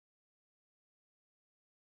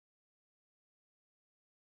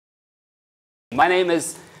My name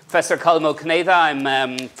is Professor Colm O'Cinneide.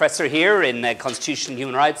 I'm professor here in Constitutional and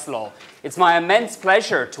Human Rights Law. It's my immense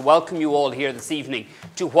pleasure to welcome you all here this evening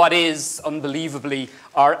to what is, unbelievably,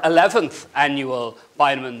 our 11th annual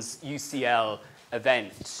Bindmans UCL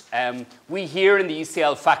event. We here in the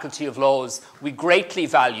UCL Faculty of Laws, we greatly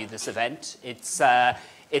value this event. It's a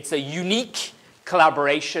unique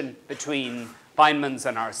collaboration between Bindmans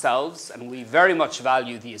and ourselves, and we very much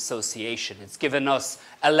value the association. It's given us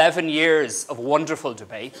 11 years of wonderful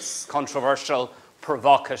debates, controversial,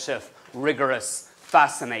 provocative, rigorous,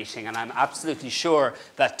 fascinating, and I'm absolutely sure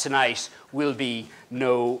that tonight will be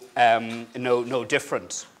no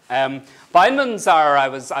different. Bindmans are, I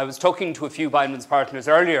was talking to a few Bindmans partners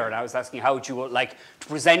earlier, and I was asking how would you like to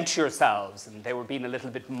present yourselves, and they were being a little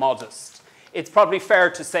bit modest. It's probably fair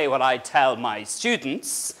to say what I tell my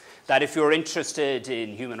students, that if you're interested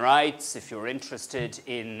in human rights, if you're interested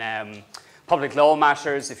in public law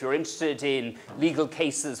matters, if you're interested in legal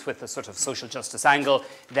cases with a sort of social justice angle,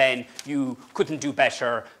 then you couldn't do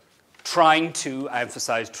better trying to, I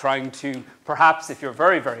emphasize, trying to, perhaps if you're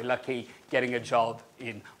very, very lucky, getting a job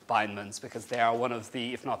in Bindmans, because they are one of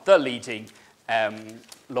the, if not the leading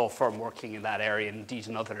law firm working in that area, and indeed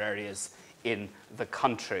in other areas in the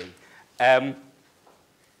country.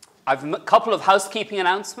 I've a couple of housekeeping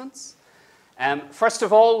announcements. First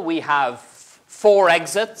of all, we have 4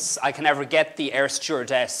 exits. I can never get the air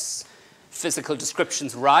stewardess physical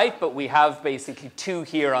descriptions right, but we have basically 2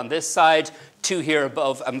 here on this side, 2 here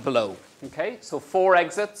above and below. Okay, so 4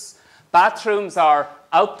 exits. Bathrooms are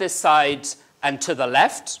out this side and to the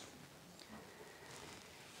left.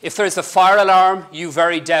 If there's a fire alarm, you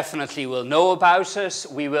very definitely will know about it.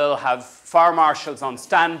 We will have fire marshals on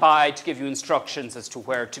standby to give you instructions as to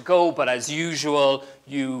where to go, but as usual,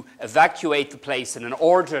 you evacuate the place in an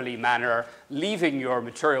orderly manner, leaving your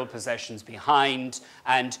material possessions behind,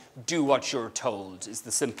 and do what you're told is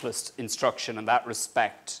the simplest instruction in that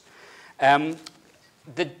respect.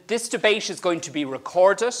 This debate is going to be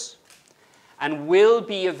recorded and will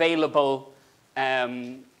be available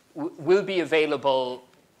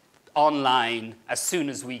online as soon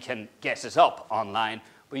as we can get it up online.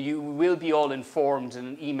 But you will be all informed in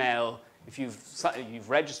an email if you've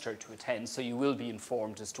registered to attend, so you will be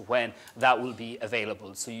informed as to when that will be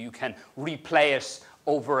available, so you can replay it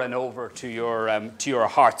over and over to your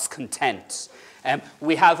heart's content.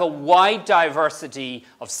 We have a wide diversity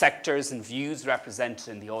of sectors and views represented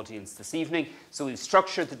in the audience this evening, so we've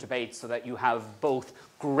structured the debate so that you have both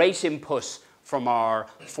great input from our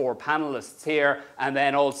 4 panelists here, and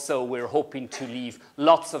then also we're hoping to leave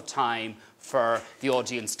lots of time for the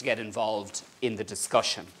audience to get involved in the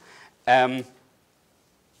discussion.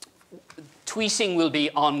 Tweeting will be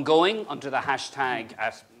ongoing under the hashtag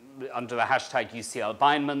UCL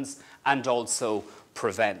Bindmans and also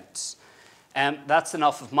Prevent. That's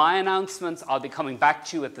enough of my announcements. I'll be coming back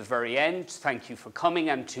to you at the very end. Thank you for coming,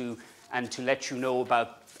 and to let you know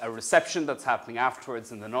about a reception that's happening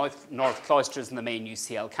afterwards in the North Cloisters in the main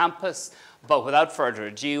UCL campus. But without further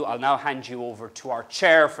ado, I'll now hand you over to our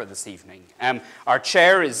chair for this evening. Our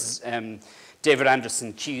chair is David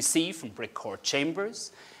Anderson QC from Brick Court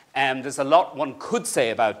Chambers. There's a lot one could say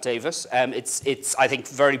about David. It's I think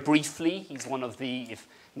very briefly, he's one of the, if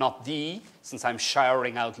not the, since I'm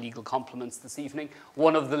showering out legal compliments this evening,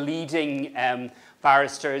 one of the leading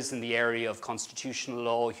barristers in the area of constitutional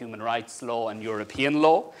law, human rights law, and European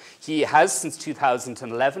law. He has, since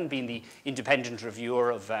 2011, been the independent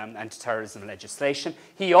reviewer of anti-terrorism legislation.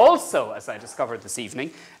 He also, as I discovered this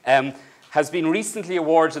evening, has been recently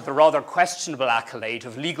awarded the rather questionable accolade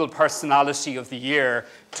of Legal Personality of the Year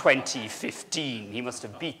 2015. He must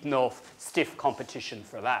have beaten off stiff competition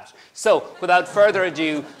for that. So, without further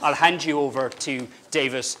ado, I'll hand you over to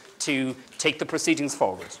David to take the proceedings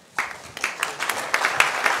forward.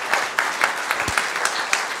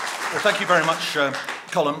 Well, thank you very much,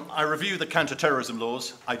 Colm. I review the counter-terrorism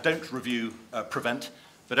laws. I don't review Prevent,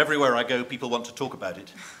 but everywhere I go, people want to talk about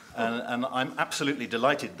it. And I'm absolutely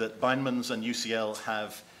delighted that Bindmans and UCL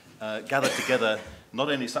have gathered together not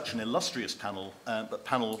only such an illustrious panel, but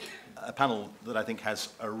a panel that I think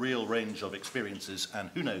has a real range of experiences and,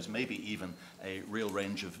 who knows, maybe even a real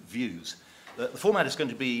range of views. The format is going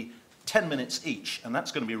to be 10 minutes each, and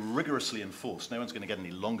that's going to be rigorously enforced. No one's going to get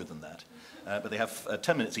any longer than that. But they have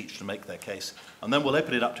 10 minutes each to make their case. And then we'll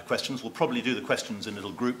open it up to questions. We'll probably do the questions in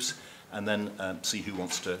little groups and then see who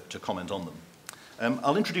wants to comment on them.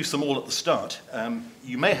 I'll introduce them all at the start.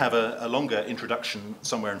 You may have a longer introduction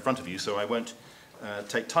somewhere in front of you, so I won't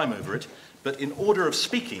take time over it. But in order of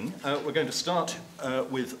speaking, we're going to start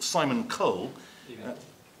with Simon Cole.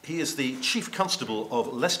 He is the Chief Constable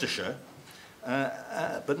of Leicestershire,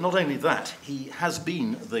 But not only that, he has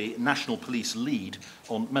been the National Police lead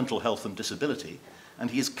on mental health and disability, and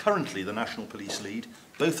he is currently the National Police lead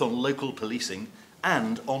both on local policing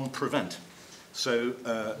and on prevent. So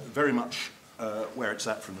very much where it's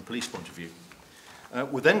at from the police point of view.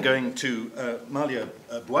 We're then going to Malia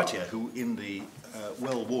Boatia, who in the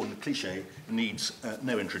well-worn cliche needs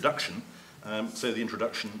no introduction. So the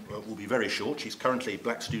introduction will be very short. She's currently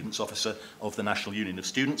Black Students Officer of the National Union of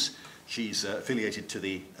Students. She's affiliated to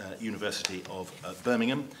the University of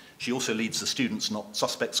Birmingham. She also leads the Students Not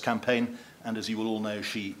Suspects campaign, and as you will all know,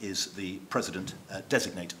 she is the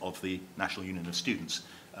President-designate of the National Union of Students,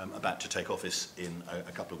 about to take office in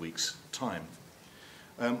a couple of weeks' time.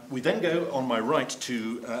 We then go on my right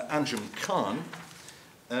to Anjum Khan.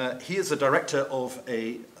 He is the director of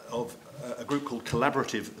a group called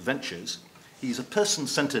Collaborative Ventures. He's a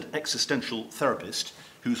person-centered existential therapist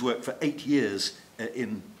who's worked for 8 years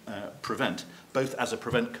in Prevent, both as a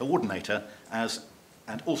Prevent coordinator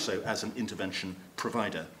and also as an intervention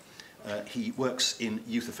provider. He works in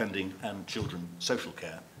youth offending and children social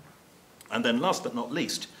care. And then last but not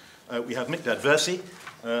least, we have Mikdad Versi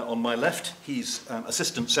on my left. He's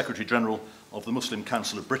Assistant Secretary General of the Muslim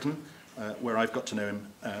Council of Britain, where I've got to know him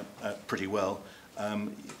pretty well.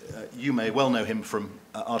 You may well know him from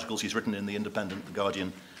articles he's written in The Independent, The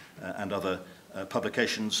Guardian, and other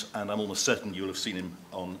publications, and I'm almost certain you'll have seen him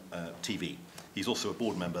on TV. He's also a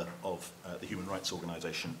board member of the human rights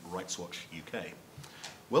organisation Rights Watch UK.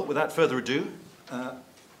 Well, without further ado,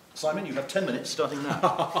 Simon, you have 10 minutes starting now.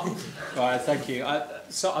 All right, thank you.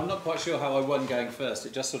 So I'm not quite sure how I won going first.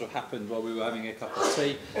 It just sort of happened while we were having a cup of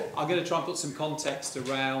tea. I'm going to try and put some context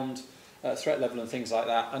around threat level and things like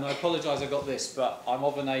that. And I apologise I got this, but I'm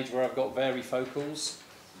of an age where I've got varifocals.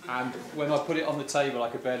 And when I put it on the table, I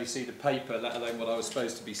could barely see the paper, let alone what I was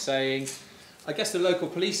supposed to be saying. I guess the local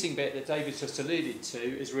policing bit that David just alluded to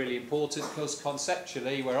is really important because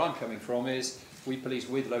conceptually, where I'm coming from is we police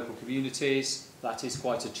with local communities. That is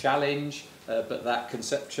quite a challenge, but that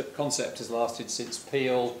concept has lasted since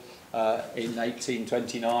Peel in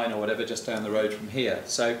 1829 or whatever, just down the road from here.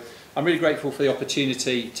 So I'm really grateful for the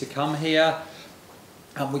opportunity to come here.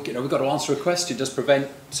 And we've got to answer a question: does prevent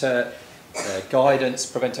guidance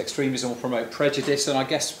prevent extremism or promote prejudice? And I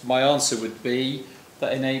guess my answer would be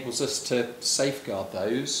that enables us to safeguard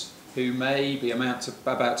those who may be about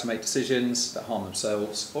to make decisions that harm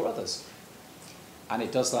themselves or others. And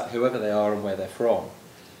it does that whoever they are and where they're from.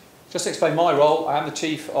 Just to explain my role, I am the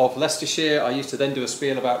Chief of Leicestershire. I used to then do a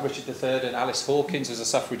spiel about Richard III and Alice Hawkins as a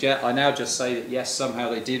suffragette. I now just say that yes, somehow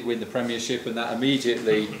they did win the Premiership, and that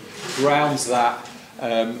immediately grounds that,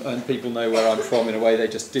 and people know where I'm from in a way they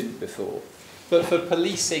just didn't before. But for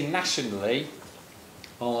policing nationally,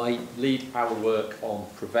 I lead our work on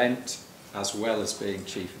Prevent, as well as being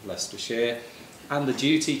Chief of Leicestershire, and the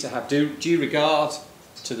duty to have due regard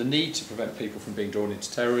to the need to prevent people from being drawn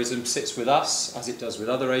into terrorism sits with us, as it does with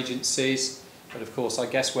other agencies. But of course, I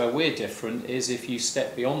guess where we're different is if you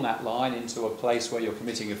step beyond that line into a place where you're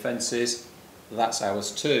committing offences, that's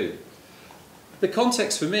ours too. The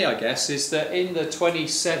context for me, I guess, is that in the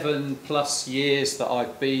 27 plus years that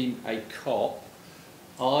I've been a cop,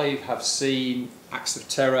 I have seen acts of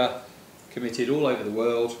terror committed all over the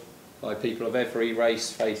world by people of every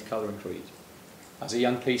race, faith, colour and creed. As a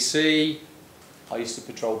young PC, I used to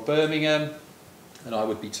patrol Birmingham, and I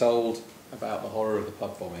would be told about the horror of the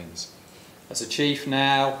pub bombings. As a chief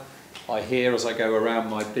now, I hear as I go around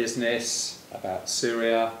my business about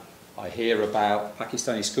Syria. I hear about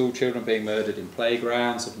Pakistani school children being murdered in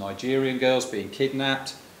playgrounds, of Nigerian girls being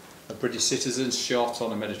kidnapped, of British citizens shot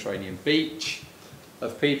on a Mediterranean beach,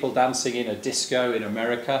 of people dancing in a disco in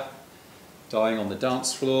America, dying on the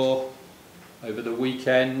dance floor. Over the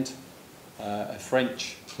weekend, a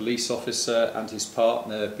French police officer and his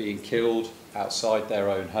partner being killed outside their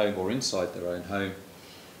own home or inside their own home,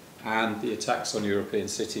 and the attacks on European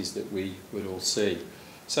cities that we would all see.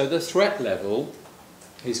 So the threat level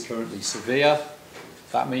is currently severe.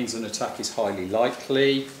 That means an attack is highly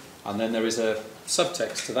likely, and then there is a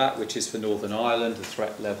subtext to that, which is for Northern Ireland, the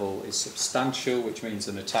threat level is substantial, which means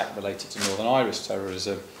an attack related to Northern Irish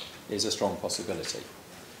terrorism is a strong possibility.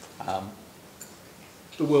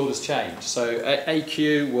 The world has changed. So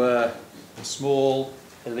AQ were small,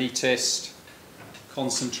 elitist,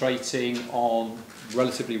 concentrating on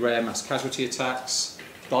relatively rare mass casualty attacks.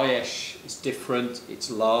 Daesh is different,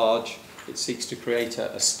 it's large, it seeks to create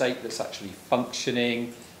a state that's actually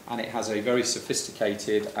functioning, and it has a very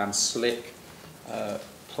sophisticated and slick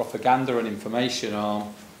propaganda and information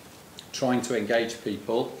arm trying to engage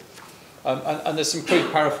people. And there's some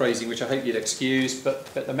crude paraphrasing which I hope you'd excuse, but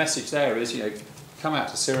the message there is, come out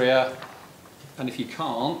to Syria, and if you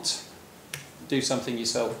can't, do something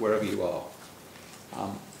yourself wherever you are.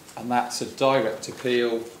 And that's a direct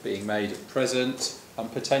appeal being made at present,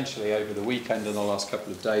 and potentially over the weekend and the last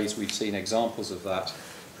couple of days we've seen examples of that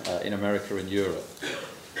in America and Europe.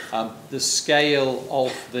 The scale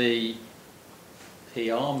of the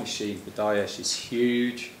PR machine for Daesh is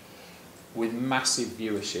huge, with massive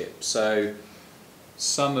viewership. So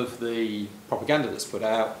some of the propaganda that's put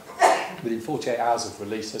out within 48 hours of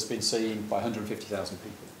release has been seen by 150,000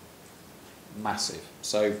 people. Massive.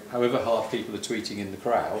 So however hard people are tweeting in the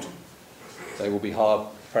crowd, they will be hard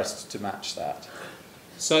pressed to match that.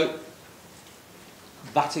 So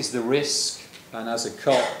that is the risk, and as a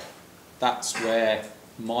cop, that's where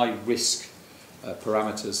my risk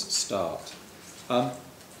parameters start.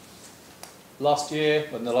 Last year,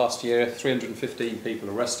 315 people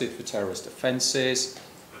arrested for terrorist offences,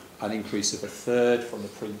 an increase of a third from the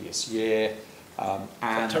previous year.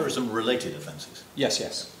 And terrorism-related offences? Yes,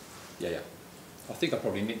 yes. Yeah. I think I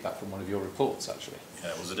probably nicked that from one of your reports, actually.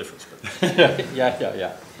 Yeah, it was a different script.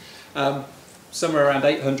 Yeah. Somewhere around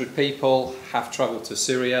 800 people have travelled to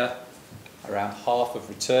Syria, around half have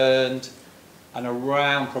returned, and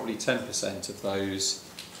around probably 10% of those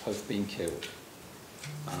have been killed.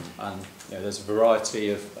 And there's a variety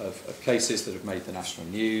of cases that have made the national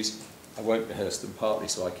news. I won't rehearse them, partly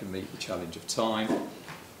so I can meet the challenge of time.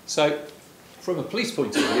 So, from a police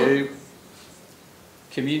point of view,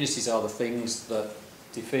 communities are the things that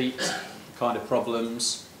defeat the kind of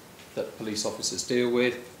problems that police officers deal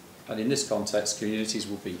with. And in this context, communities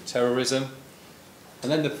will beat terrorism.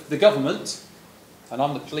 And then the government, and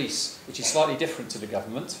I'm the police, which is slightly different to the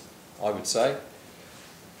government, I would say,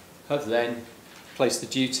 have then placed the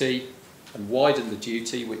duty and widened the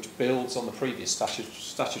duty, which builds on the previous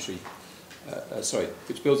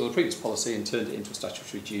which builds on the previous policy and turned it into a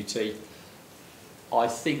statutory duty. I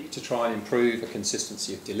think to try and improve a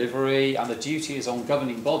consistency of delivery, and the duty is on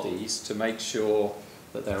governing bodies to make sure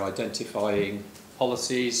that they're identifying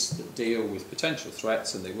policies that deal with potential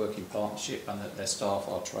threats and they work in partnership and that their staff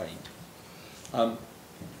are trained.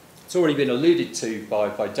 It's already been alluded to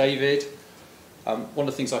by David. One of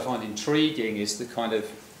the things I find intriguing is the kind of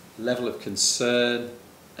level of concern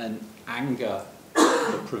and anger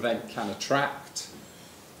that Prevent can attract,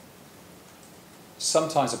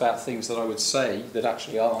 sometimes about things that I would say that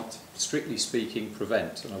actually aren't, strictly speaking,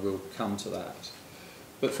 Prevent, and I will come to that.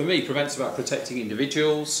 But for me, Prevent's about protecting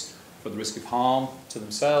individuals from the risk of harm to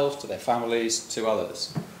themselves, to their families, to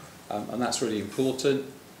others. And that's really important.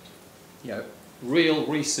 Real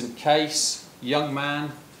recent case, young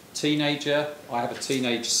man, teenager. I have a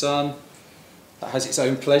teenage son that has its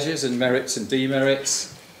own pleasures and merits and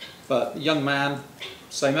demerits. But a young man,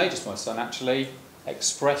 same age as my son actually,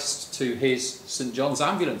 expressed to his St John's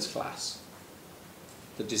ambulance class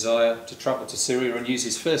the desire to travel to Syria and use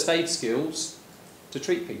his first aid skills to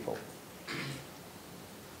treat people.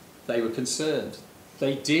 They were concerned.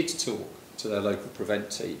 They did talk to their local Prevent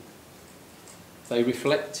team. They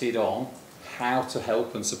reflected on how to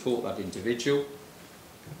help and support that individual.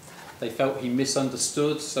 They felt he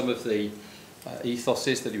misunderstood some of the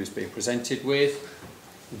ethoses that he was being presented with.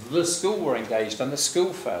 The school were engaged, and the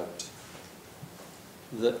school felt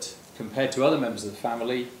that compared to other members of the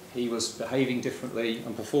family, he was behaving differently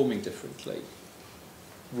and performing differently.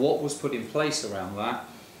 What was put in place around that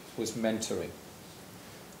was mentoring.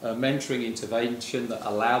 A mentoring intervention that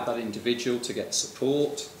allowed that individual to get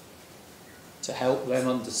support, to help them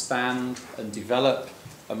understand and develop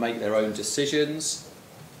and make their own decisions.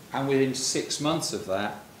 And within 6 months of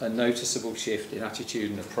that, a noticeable shift in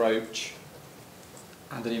attitude and approach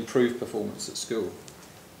and an improved performance at school.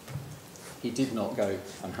 He did not go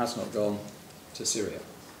and has not gone to Syria.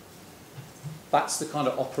 That's the kind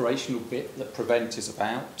of operational bit that Prevent is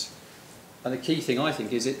about. And the key thing, I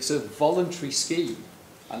think, is it's a voluntary scheme.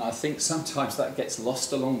 And I think sometimes that gets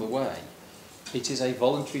lost along the way. It is a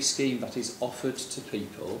voluntary scheme that is offered to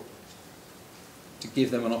people to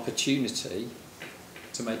give them an opportunity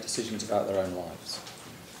to make decisions about their own lives.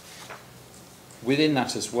 Within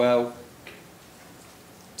that as well,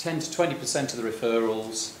 10 to 20% of the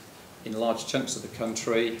referrals in large chunks of the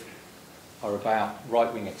country are about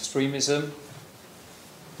right-wing extremism.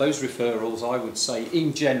 Those referrals, I would say,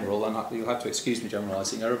 in general, and you'll have to excuse me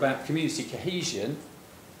generalising, are about community cohesion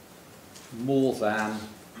more than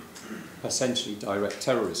essentially direct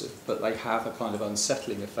terrorism, but they have a kind of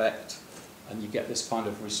unsettling effect, and you get this kind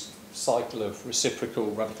of cycle of reciprocal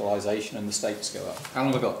radicalisation and the stakes go up. How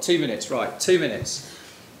long have I got? 2 minutes, right, 2 minutes.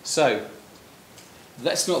 So,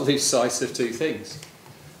 let's not lose sight of two things.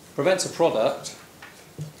 Prevent's a product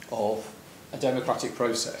of a democratic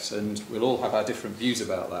process, and we'll all have our different views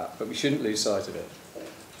about that, but we shouldn't lose sight of it.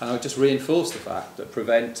 And I would just reinforce the fact that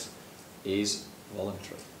Prevent is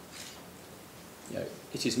voluntary. You know,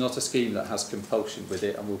 it is not a scheme that has compulsion with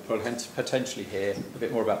it, and we'll potentially hear a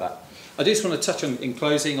bit more about that. I just want to touch on, in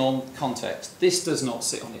closing, on context. This does not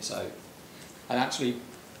sit on its own. And actually,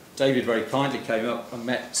 David very kindly came up and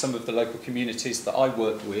met some of the local communities that I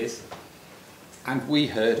work with, and we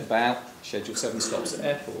heard about Schedule 7 stops at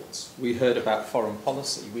airports. We heard about foreign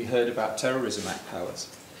policy. We heard about Terrorism Act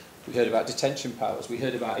powers. We heard about detention powers. We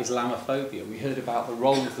heard about Islamophobia. We heard about the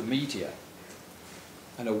role of the media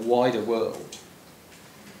and a wider world.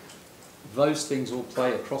 Those things all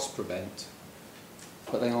play across Prevent,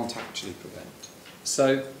 but they aren't actually Prevent.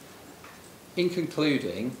 So, in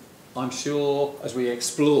concluding, I'm sure as we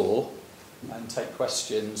explore and take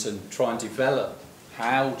questions and try and develop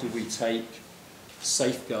how do we take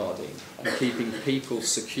safeguarding and keeping people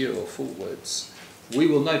secure forwards, we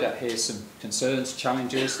will no doubt hear some concerns,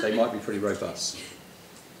 challenges. They might be pretty robust.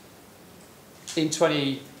 In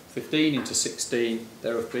 2015 into 16,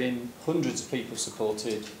 there have been hundreds of people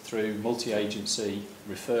supported through multi-agency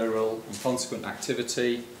referral and consequent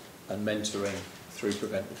activity and mentoring through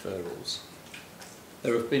Prevent referrals.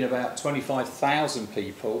 There have been about 25,000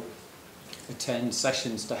 people attend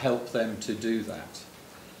sessions to help them to do that,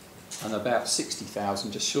 and about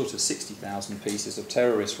 60,000, just short of 60,000 pieces of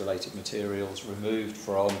terrorist-related materials removed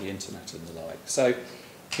from the internet and the like. So,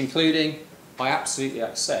 concluding, I absolutely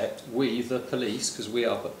accept we, the police, because we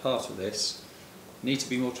are but part of this, need to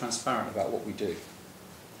be more transparent about what we do.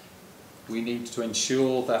 We need to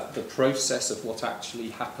ensure that the process of what actually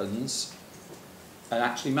happens and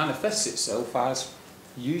actually manifests itself as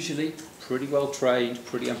usually pretty well trained,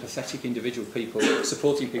 pretty empathetic individual people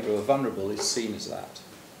supporting people who are vulnerable is seen as that.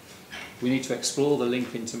 We need to explore the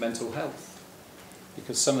link into mental health,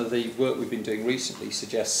 because some of the work we've been doing recently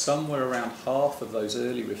suggests somewhere around half of those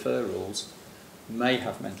early referrals may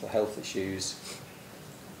have mental health issues,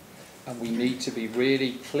 and we need to be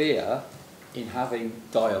really clear in having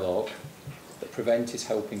dialogue that Prevent is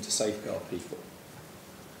helping to safeguard people.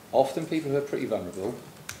 Often people who are pretty vulnerable,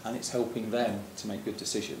 and it's helping them to make good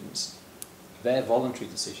decisions. Their voluntary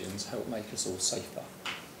decisions help make us all safer.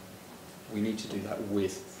 We need to do that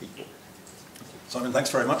with people. Simon, thanks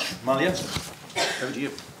very much. Malia, over to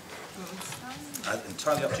you.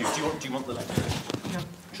 Entirely up to you. Do you want the lecture? No.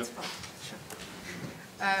 Sure. Sure.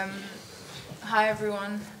 Hi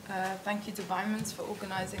everyone. Thank you to Bindmans for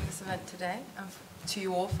organising this event today, and to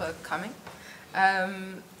you all for coming.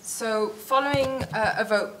 So, following a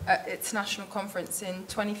vote at its national conference in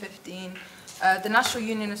 2015, the National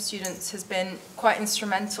Union of Students has been quite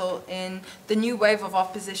instrumental in the new wave of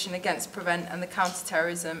opposition against Prevent and the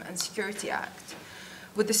Counter-Terrorism and Security Act,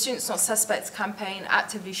 with the Students Not Suspects campaign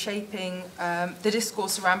actively shaping the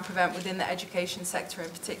discourse around Prevent within the education sector in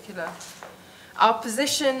particular. Our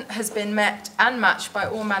position has been met and matched by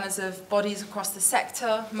all manners of bodies across the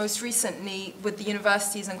sector, most recently with the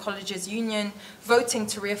Universities and Colleges Union voting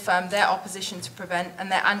to reaffirm their opposition to Prevent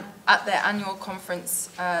and at their annual conference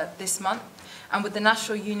this month, and with the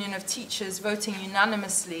National Union of Teachers voting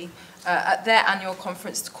unanimously at their annual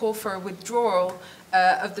conference to call for a withdrawal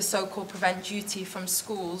of the so-called Prevent duty from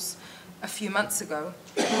schools a few months ago.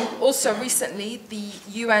 Also recently, the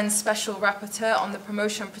UN Special Rapporteur on the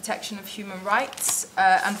promotion and protection of human rights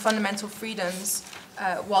and fundamental freedoms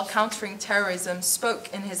while countering terrorism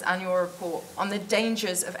spoke in his annual report on the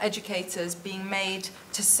dangers of educators being made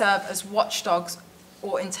to serve as watchdogs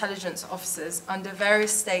or intelligence officers under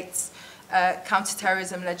various states'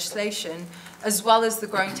 counter-terrorism legislation, as well as the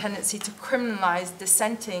growing tendency to criminalize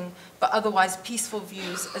dissenting but otherwise peaceful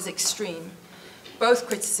views as extreme. Both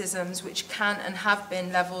criticisms which can and have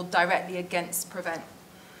been levelled directly against Prevent.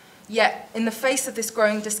 Yet, in the face of this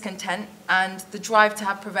growing discontent and the drive to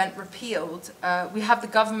have Prevent repealed, we have the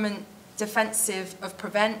government defensive of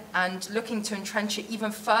Prevent and looking to entrench it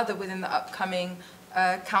even further within the upcoming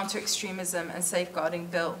Counter-Extremism and Safeguarding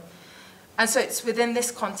Bill. And so it's within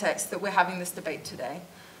this context that we're having this debate today.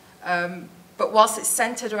 But whilst it's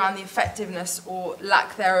centred around the effectiveness or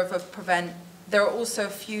lack thereof of Prevent, there are also a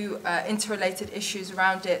few interrelated issues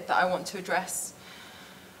around it that I want to address.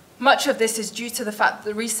 Much of this is due to the fact that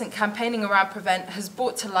the recent campaigning around Prevent has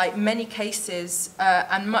brought to light many cases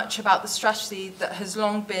and much about the strategy that has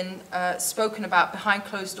long been spoken about behind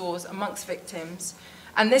closed doors amongst victims.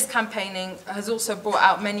 And this campaigning has also brought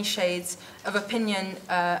out many shades of opinion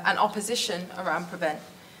and opposition around Prevent.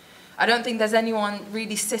 I don't think there's anyone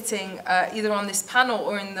really sitting either on this panel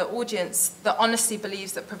or in the audience that honestly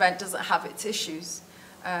believes that Prevent doesn't have its issues.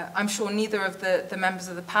 I'm sure neither of the members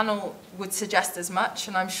of the panel would suggest as much,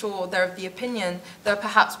 and I'm sure they're of the opinion there are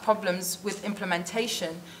perhaps problems with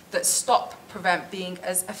implementation that stop PREVENT being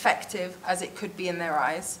as effective as it could be in their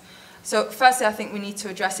eyes. So firstly, I think we need to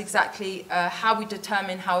address exactly how we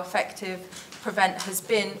determine how effective PREVENT has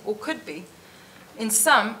been or could be. In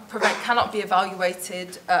sum, PREVENT cannot be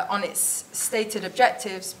evaluated on its stated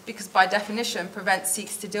objectives because by definition, PREVENT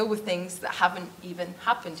seeks to deal with things that haven't even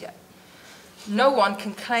happened yet. No one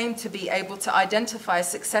can claim to be able to identify a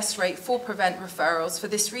success rate for PREVENT referrals for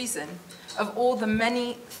this reason. Of all the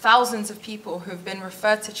many thousands of people who have been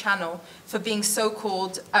referred to Channel for being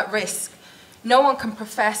so-called at risk, no one can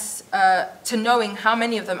profess to knowing how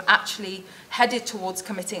many of them actually headed towards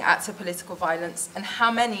committing acts of political violence and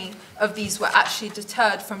how many of these were actually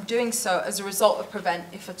deterred from doing so as a result of PREVENT,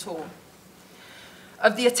 if at all.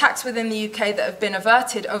 Of the attacks within the UK that have been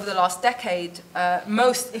averted over the last decade,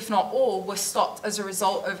 most, if not all, were stopped as a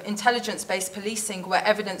result of intelligence-based policing where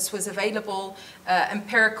evidence was available,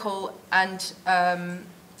 empirical, and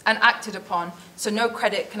acted upon, so no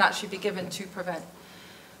credit can actually be given to PREVENT.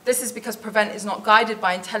 This is because PREVENT is not guided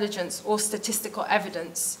by intelligence or statistical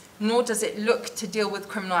evidence, nor does it look to deal with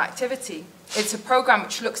criminal activity. It's a program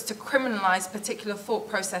which looks to criminalize particular thought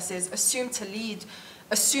processes assumed to lead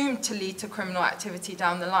to criminal activity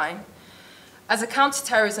down the line. As a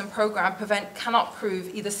counter-terrorism program, PREVENT cannot prove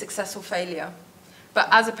either success or failure. But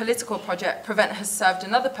as a political project, PREVENT has served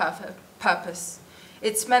another purpose.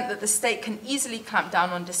 It's meant that the state can easily clamp down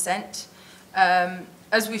on dissent,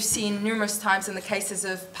 as we've seen numerous times in the cases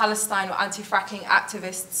of Palestine or anti-fracking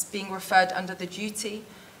activists being referred under the duty,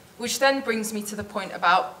 which then brings me to the point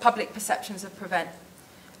about public perceptions of PREVENT.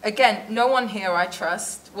 Again, no one here, I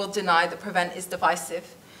trust, will deny that PREVENT is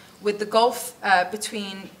divisive, with the gulf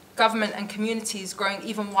between government and communities growing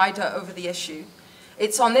even wider over the issue.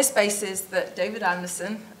 It's on this basis that David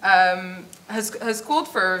Anderson has called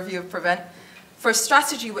for a review of PREVENT. For a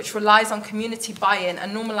strategy which relies on community buy-in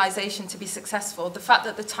and normalization to be successful, the fact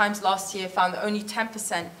that the Times last year found that only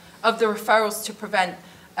 10% of the referrals to PREVENT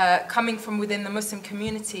coming from within the Muslim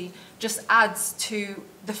community just adds to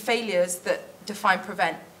the failures that define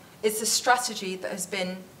PREVENT. It's a strategy that has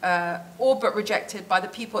been all but rejected by the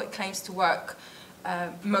people it claims to work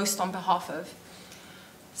most on behalf of.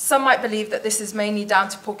 Some might believe that this is mainly down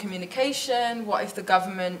to poor communication. What if the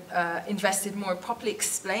government invested more in properly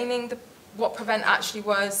explaining what PREVENT actually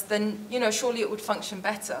was? Then, surely it would function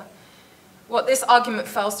better. What this argument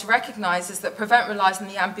fails to recognize is that PREVENT relies on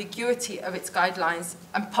the ambiguity of its guidelines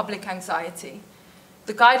and public anxiety.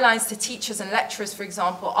 The guidelines to teachers and lecturers, for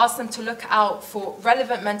example, ask them to look out for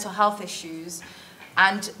relevant mental health issues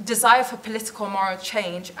and desire for political and moral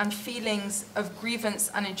change and feelings of grievance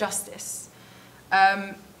and injustice.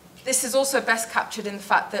 This is also best captured in the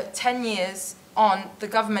fact that 10 years on, the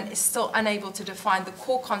government is still unable to define the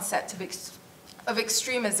core concept of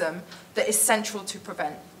extremism that is central to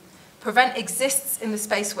PREVENT. PREVENT exists in the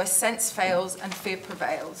space where sense fails and fear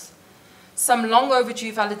prevails. Some long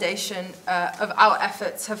overdue validation of our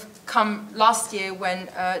efforts have come last year when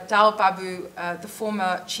Dal Babu, the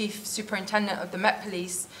former chief superintendent of the Met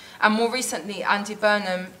Police, and more recently Andy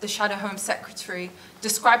Burnham, the Shadow Home Secretary,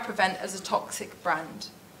 described PREVENT as a toxic brand.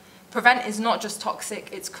 PREVENT is not just toxic,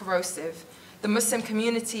 it's corrosive. The Muslim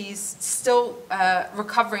communities still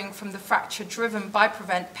recovering from the fracture driven by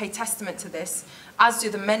PREVENT pay testament to this, as do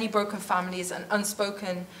the many broken families and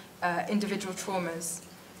unspoken individual traumas.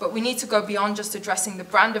 But we need to go beyond just addressing the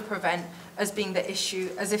brand of PREVENT as being the issue,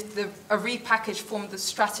 as if a repackaged form of the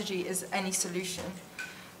strategy is any solution.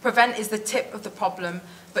 PREVENT is the tip of the problem,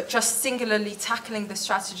 but just singularly tackling the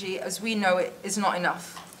strategy as we know it is not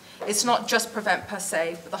enough. It's not just PREVENT per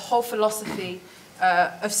se, but the whole philosophy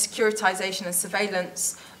of securitization and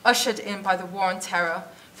surveillance ushered in by the war on terror,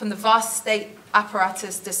 from the vast state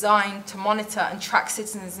apparatus designed to monitor and track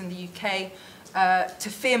citizens in the UK, to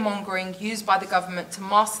fear-mongering used by the government to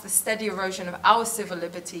mask the steady erosion of our civil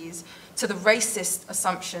liberties, to the racist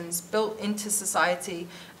assumptions built into society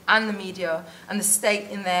and the media and the state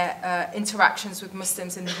in their interactions with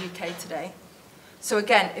Muslims in the UK today. So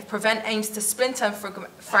again, if PREVENT aims to splinter and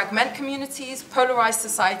fragment communities, polarize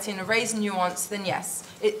society and erase nuance, then yes,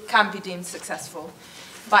 it can be deemed successful.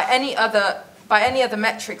 By any other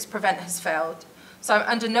metrics, PREVENT has failed. So I'm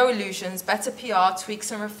under no illusions, better PR,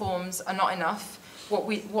 tweaks and reforms are not enough.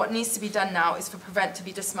 What needs to be done now is for PREVENT to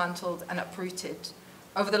be dismantled and uprooted.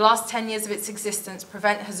 Over the last 10 years of its existence,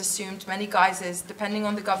 PREVENT has assumed many guises. Depending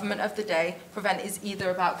on the government of the day, PREVENT is either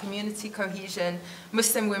about community cohesion,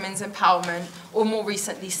 Muslim women's empowerment, or more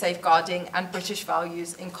recently, safeguarding and British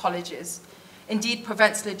values in colleges. Indeed,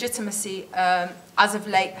 Prevent's legitimacy, as of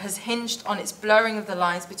late, has hinged on its blurring of the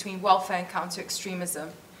lines between welfare and counter-extremism.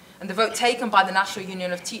 And the vote taken by the National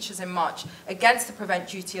Union of Teachers in March against the Prevent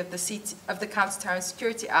duty of the Counter-Terrorism and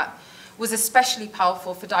Security Act was especially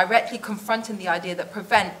powerful for directly confronting the idea that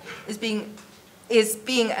Prevent is being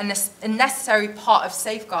a necessary part of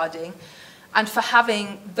safeguarding, and for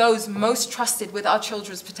having those most trusted with our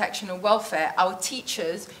children's protection and welfare, our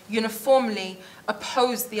teachers, uniformly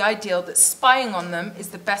oppose the ideal that spying on them is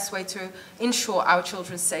the best way to ensure our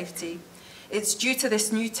children's safety. It's due to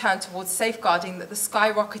this new turn towards safeguarding that the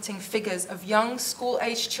skyrocketing figures of young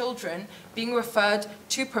school-aged children being referred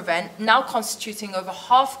to Prevent, now constituting over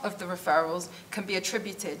half of the referrals, can be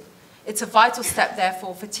attributed. It's a vital step,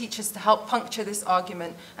 therefore, for teachers to help puncture this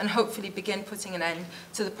argument and hopefully begin putting an end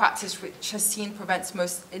to the practice which has seen Prevent's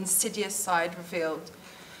most insidious side revealed.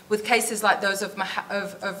 With cases like those of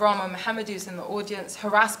Rama Mohammed, who's in the audience,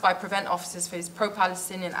 harassed by Prevent officers for his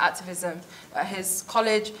pro-Palestinian activism at his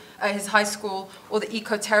college, his high school, or the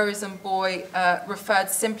eco-terrorism boy referred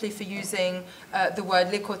simply for using the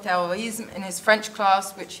word Counter-Terrorism in his French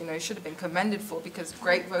class, which he should have been commended for because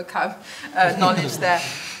great vocab knowledge there.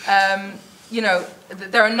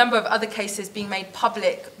 There are a number of other cases being made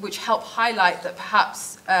public which help highlight that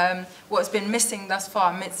perhaps what's been missing thus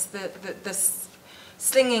far amidst the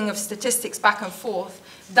slinging of statistics back and forth,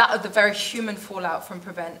 that of the very human fallout from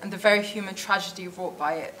Prevent and the very human tragedy wrought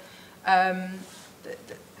by it. I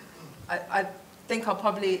think I'll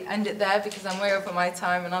probably end it there because I'm way over my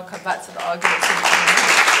time, and I'll come back to the arguments.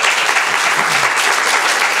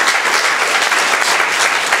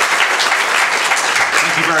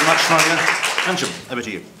 Thank you very much, Nadia. Anjum, over to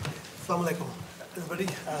you. Assalamu alaikum, everybody.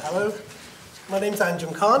 Hello. My name's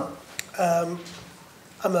Anjum Khan.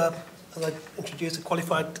 I'm as I introduced, a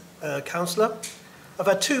qualified counsellor. I've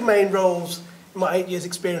had two main roles in my 8 years'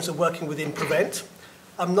 experience of working within Prevent.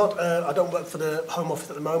 I don't work for the Home Office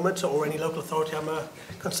at the moment or any local authority. I'm a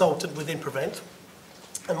consultant within Prevent.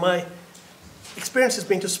 And my experience has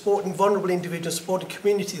been to supporting vulnerable individuals, supporting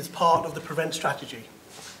communities as part of the Prevent strategy.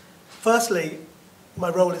 Firstly, my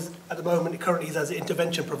role is, at the moment, currently is as an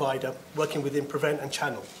intervention provider, working within Prevent and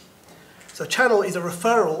Channel. So Channel is a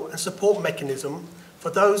referral and support mechanism for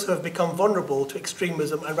those who have become vulnerable to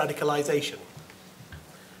extremism and radicalisation.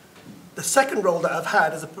 The second role that I've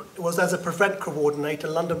had was as a Prevent coordinator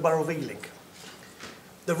in London Borough of Ealing.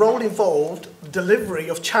 The role involved delivery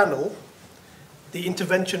of Channel, the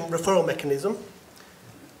intervention referral mechanism,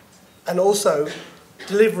 and also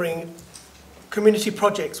delivering community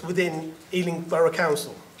projects within Ealing Borough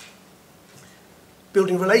Council.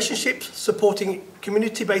 Building relationships, supporting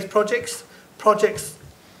community-based projects,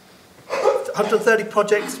 130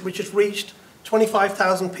 projects which has reached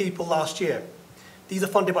 25,000 people last year. These are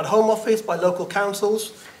funded by the Home Office, by local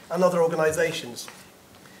councils and other organisations.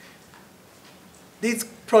 These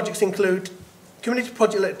projects include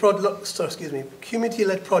community-led projects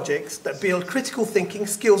that build critical thinking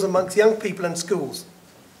skills amongst young people and schools,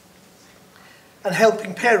 and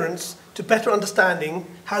helping parents to better understanding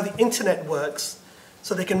how the internet works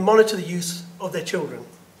so they can monitor the use of their children.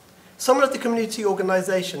 Some of the community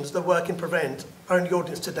organisations that work in Prevent are in the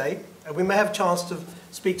audience today, and we may have a chance to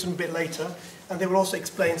speak to them a bit later, and they will also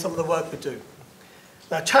explain some of the work we do.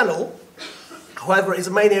 Now, Channel, however, is a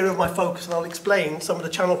main area of my focus, and I'll explain some of the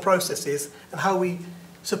Channel processes and how we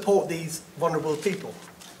support these vulnerable people.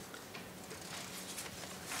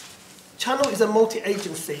 Channel is a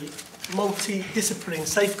multi-agency, multidisciplinary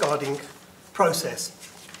safeguarding process.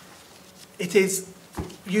 It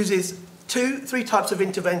uses three types of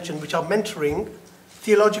intervention, which are mentoring,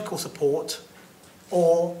 theological support,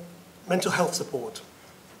 or mental health support.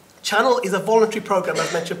 Channel is a voluntary program,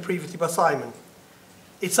 as mentioned previously by Simon.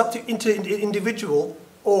 It's up to individual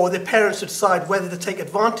or their parents to decide whether to take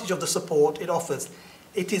advantage of the support it offers.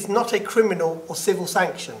 It is not a criminal or civil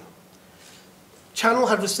sanction. Channel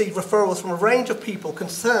has received referrals from a range of people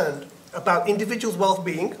concerned about individuals'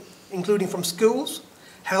 well-being, including from schools,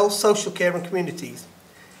 health, social care, and communities.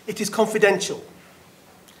 It is confidential.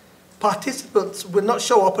 Participants will not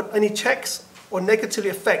show up at any checks or negatively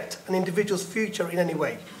affect an individual's future in any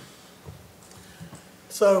way.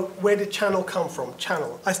 So where did Channel come from?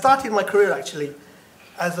 Channel. I started my career actually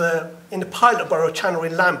in the pilot borough of Channel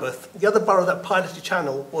in Lambeth. The other borough that piloted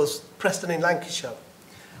Channel was Preston in Lancashire.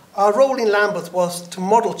 Our role in Lambeth was to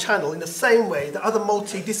model Channel in the same way that other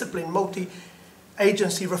multidisciplinary,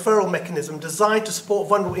 multi-agency referral mechanism designed to support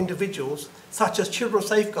vulnerable individuals, such as children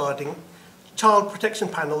safeguarding, child protection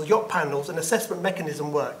panels, yacht panels, and assessment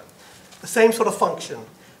mechanism work. The same sort of function,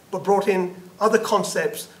 but brought in other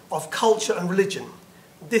concepts of culture and religion.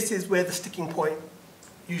 This is where the sticking point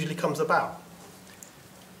usually comes about.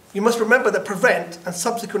 You must remember that Prevent and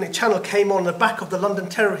subsequently Channel came on the back of the London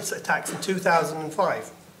terrorist attacks in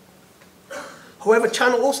 2005. However,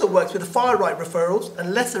 Channel also works with the far-right referrals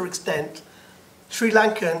and, lesser extent, Sri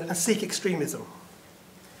Lankan and Sikh extremism.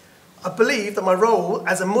 I believe that my role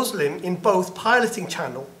as a Muslim in both piloting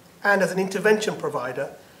Channel and as an intervention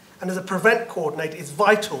provider and as a Prevent coordinator is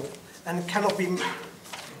vital and cannot be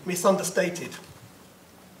misunderstated.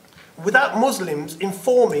 Without Muslims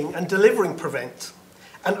informing and delivering Prevent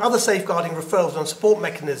and other safeguarding referrals and support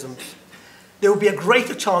mechanisms, there will be a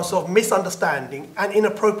greater chance of misunderstanding and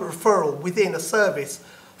inappropriate referral within a service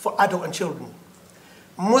for adult and children.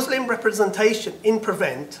 Muslim representation in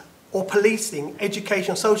Prevent or policing,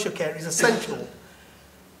 education, social care is essential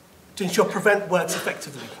to ensure Prevent works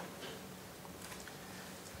effectively.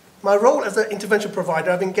 My role as an intervention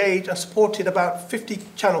provider, I've engaged and supported about 50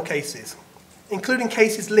 Channel cases, including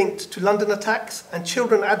cases linked to London attacks and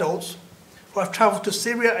children and adults who have travelled to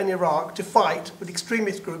Syria and Iraq to fight with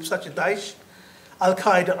extremist groups such as Daesh,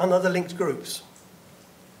 Al-Qaeda and other linked groups.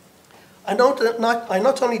 I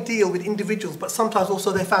not only deal with individuals but sometimes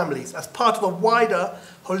also their families as part of a wider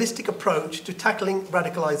holistic approach to tackling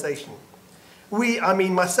radicalisation. I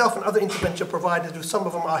mean myself and other intervention providers, who some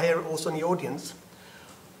of them are here also in the audience,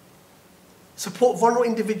 support vulnerable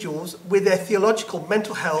individuals with their theological,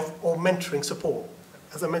 mental health or mentoring support,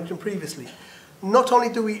 as I mentioned previously. Not only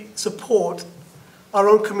do we support our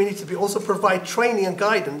own community, we also provide training and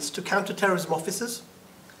guidance to counter-terrorism officers,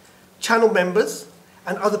 Channel members,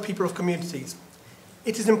 and other people of communities.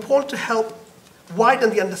 It is important to help widen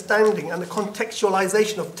the understanding and the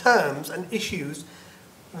contextualization of terms and issues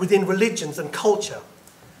within religions and culture.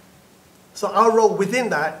 So our role within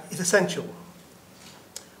that is essential.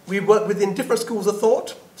 We work within different schools of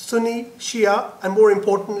thought, Sunni, Shia, and more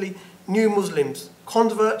importantly, new Muslims,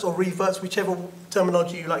 converts or reverts, whichever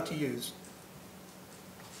terminology you like to use.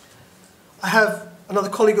 I have another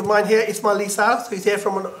colleague of mine here, Ismail South, who's here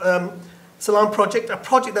from Salam Project, a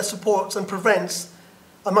project that supports and prevents,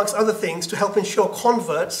 amongst other things, to help ensure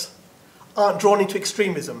converts aren't drawn into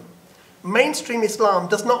extremism. Mainstream Islam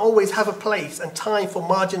does not always have a place and time for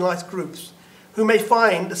marginalized groups who may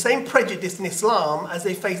find the same prejudice in Islam as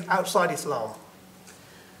they face outside Islam.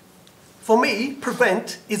 For me,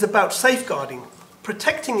 Prevent is about safeguarding,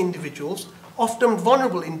 protecting individuals, often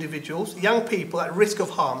vulnerable individuals, young people at risk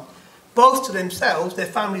of harm, both to themselves, their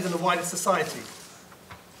families, and the wider society.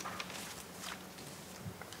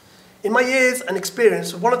 In my years and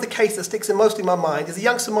experience, one of the cases that sticks in most in my mind is a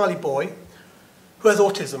young Somali boy who has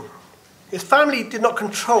autism. His family did not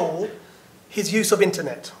control his use of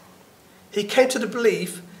internet. He came to the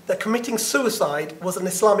belief that committing suicide was an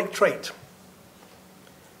Islamic trait.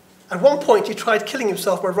 At one point, he tried killing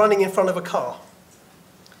himself by running in front of a car.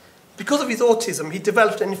 Because of his autism, he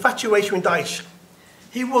developed an infatuation with Daesh.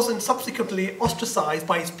 He was subsequently ostracized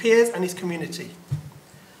by his peers and his community.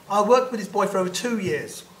 I worked with this boy for over 2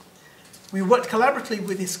 years. We worked collaboratively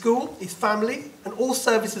with his school, his family, and all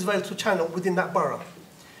services available to Channel within that borough.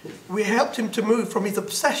 We helped him to move from his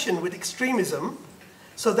obsession with extremism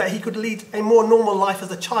so that he could lead a more normal life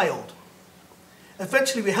as a child.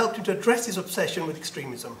 Eventually, we helped him to address his obsession with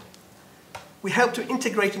extremism. We helped him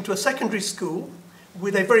integrate into a secondary school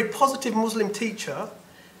with a very positive Muslim teacher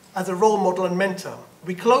as a role model and mentor.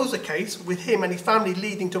 We closed the case with him and his family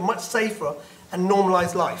leading to a much safer and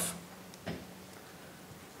normalized life.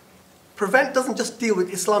 Prevent doesn't just deal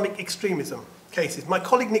with Islamic extremism cases. My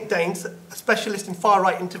colleague Nick Daines, a specialist in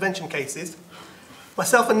far-right intervention cases,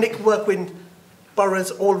 myself and Nick work with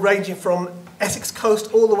boroughs all ranging from Essex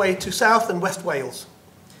coast all the way to South and West Wales.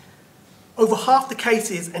 Over half the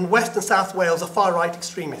cases in West and South Wales are far-right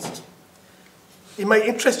extremists. It may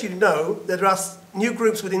interest you to know that there are new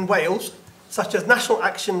groups within Wales, such as National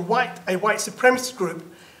Action, a white supremacist group,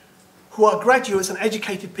 who are graduates and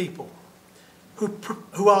educated people,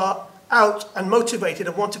 who are out and motivated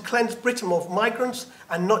and want to cleanse Britain of migrants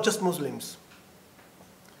and not just Muslims.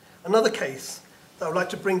 Another case that I would like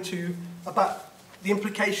to bring to you about the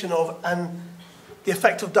implication of and the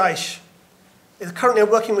effect of Daesh is currently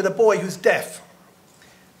working with a boy who's deaf,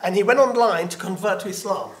 and he went online to convert to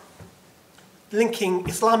Islam, linking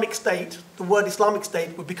Islamic State, the word Islamic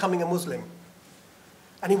State, with becoming a Muslim.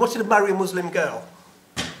 And he wanted to marry a Muslim girl.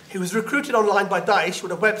 He was recruited online by Daesh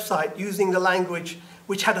with a website using the language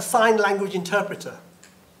which had a sign language interpreter.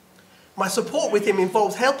 My support with him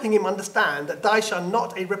involves helping him understand that Daesh are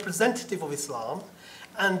not a representative of Islam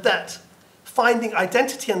and that finding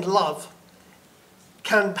identity and love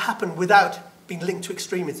can happen without being linked to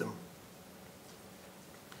extremism.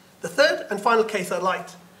 The third and final case I'd like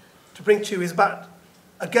to bring to you is about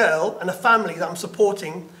a girl and a family that I'm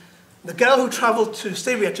supporting the girl who travelled to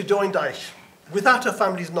Syria to join Daesh without her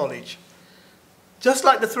family's knowledge. Just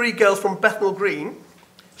like the 3 girls from Bethnal Green,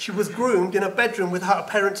 she was groomed in a bedroom without her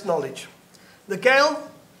parents' knowledge. The girl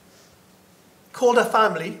called her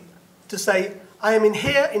family to say, "I am in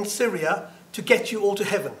here in Syria to get you all to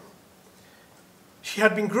heaven." She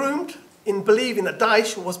had been groomed in believing that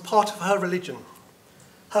Daesh was part of her religion.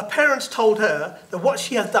 Her parents told her that what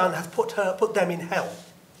she has done has put them in hell.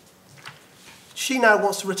 She now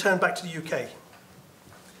wants to return back to the UK.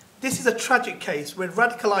 This is a tragic case where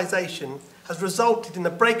radicalisation has resulted in the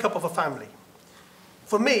breakup of a family.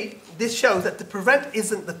 For me, this shows that the PREVENT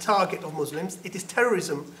isn't the target of Muslims, it is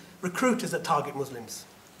terrorism recruiters that target Muslims.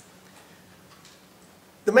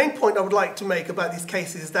 The main point I would like to make about these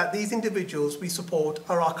cases is that these individuals we support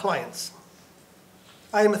are our clients.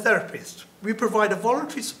 I am a therapist. We provide a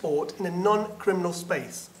voluntary support in a non-criminal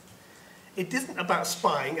space. It isn't about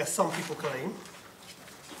spying, as some people claim.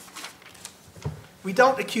 We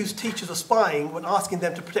don't accuse teachers of spying when asking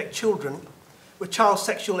them to protect children with child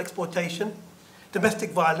sexual exploitation,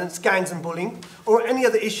 domestic violence, gangs and bullying, or any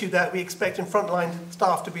other issue that we expect in frontline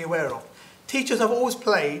staff to be aware of. Teachers have always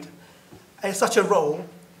played such a role,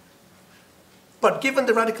 but given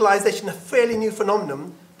the radicalisation, a fairly new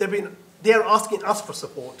phenomenon, they are asking us for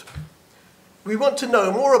support. We want to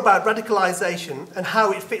know more about radicalisation and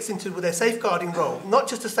how it fits into their safeguarding role, not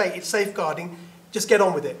just to say it's safeguarding, just get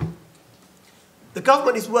on with it. The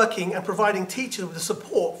government is working and providing teachers with the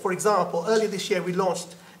support. For example, earlier this year we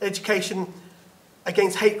launched Education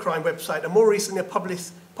Against Hate Crime website, and more recently a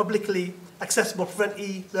publicly accessible PREVENT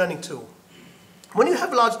e-learning tool. When you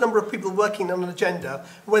have a large number of people working on an agenda,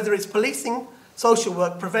 whether it's policing, social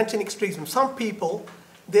work, preventing extremism, some people,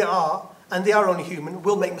 they are only human,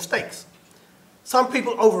 will make mistakes. Some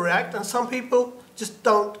people overreact, and some people just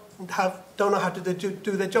don't know how to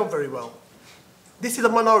do their job very well. This is a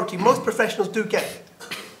minority. Most professionals do get it.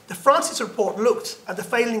 The Francis report looked at the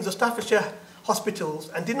failings of Staffordshire hospitals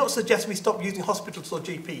and did not suggest we stop using hospitals or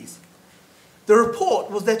GPs. The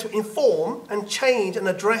report was there to inform and change and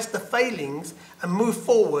address the failings and move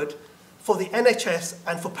forward for the NHS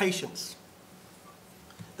and for patients.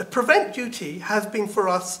 The PREVENT duty has been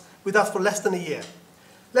with us for less than a year.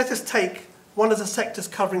 Let us take one of the sectors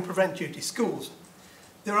covering PREVENT duty, schools.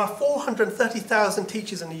 There are 430,000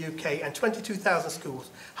 teachers in the UK and 22,000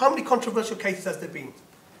 schools. How many controversial cases has there been?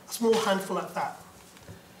 A small handful at that.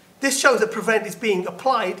 This shows that PREVENT is being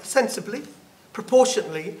applied sensibly,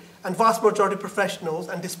 proportionately, and vast majority of professionals,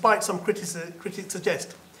 and despite some critics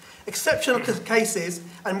suggest. Exceptional cases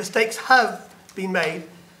and mistakes have been made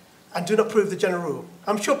and do not prove the general rule.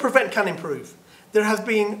 I'm sure PREVENT can improve. There has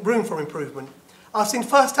been room for improvement. I've seen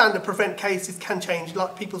firsthand that PREVENT cases can change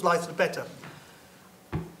people's lives for the better.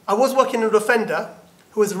 I was working with an offender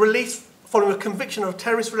who was released following a conviction of a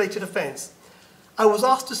terrorist-related offence. I was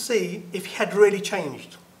asked to see if he had really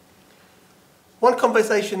changed. One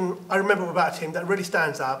conversation I remember about him that really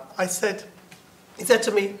stands out, he said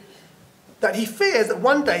to me that he fears that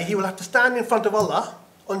one day he will have to stand in front of Allah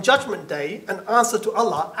on Judgment Day and answer to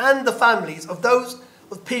Allah and the families of those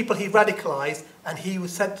people he radicalised and he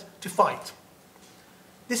was sent to fight.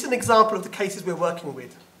 This is an example of the cases we're working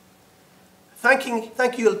with. Thank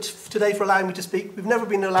you today for allowing me to speak. We've never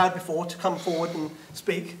been allowed before to come forward and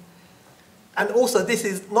speak. And also, this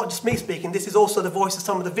is not just me speaking, this is also the voice of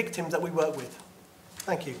some of the victims that we work with.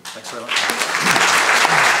 Thank you. Thanks very much.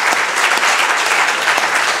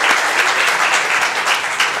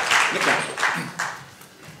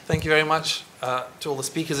 Thank you very much to all the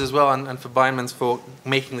speakers as well, and for Bindmans for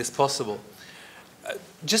making this possible.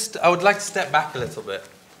 I would like to step back a little bit.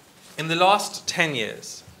 In the last 10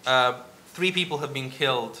 years, 3 people have been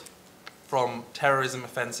killed from terrorism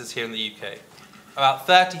offences here in the UK. About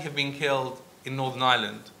 30 have been killed in Northern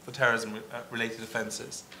Ireland for terrorism-related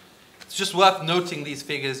offences. It's just worth noting these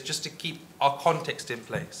figures just to keep our context in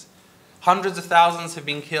place. Hundreds of thousands have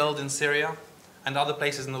been killed in Syria and other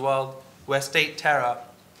places in the world where state terror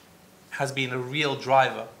has been a real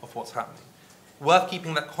driver of what's happening. Worth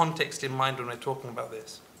keeping that context in mind when we're talking about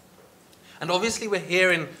this. And obviously we're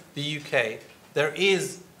here in the UK. There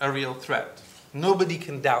is a real threat. Nobody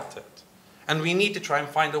can doubt it. And we need to try and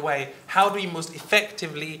find a way, how do we most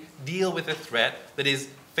effectively deal with a threat that is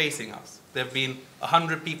facing us? There have been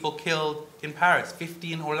 100 people killed in Paris,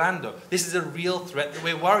 50 in Orlando. This is a real threat that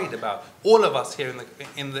we're worried about. All of us here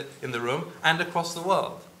in the room and across the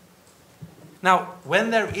world. Now,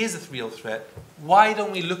 when there is a real threat, why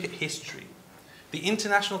don't we look at history? The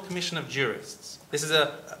International Commission of Jurists, this is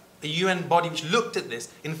a UN body which looked at this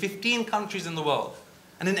in 15 countries in the world.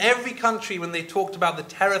 And in every country, when they talked about the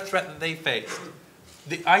terror threat that they faced,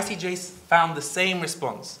 the ICJ found the same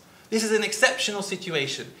response, This is an exceptional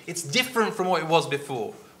situation. It's different from what it was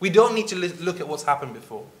before. We don't need to look at what's happened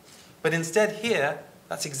before. But instead here,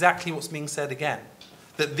 that's exactly what's being said again,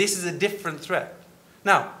 that this is a different threat.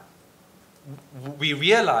 Now, we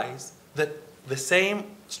realize that the same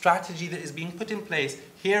strategy that is being put in place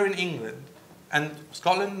here in England and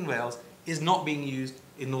Scotland and Wales is not being used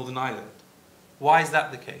in Northern Ireland. Why is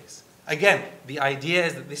that the case? Again, the idea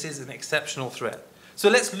is that this is an exceptional threat. So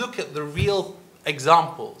let's look at the real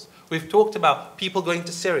examples. We've talked about people going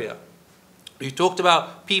to Syria. We've talked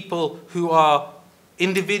about people who are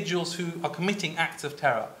individuals who are committing acts of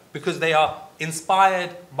terror because they are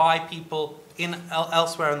inspired by people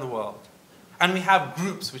elsewhere in the world. And we have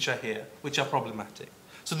groups which are here, which are problematic.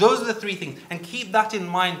 So those are the three things. And keep that in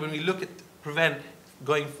mind when we look at PREVENT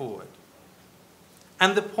going forward.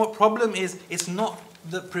 And the problem is, it's not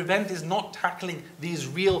that PREVENT is not tackling these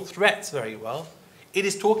real threats very well. It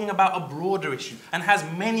is talking about a broader issue and has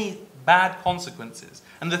many bad consequences.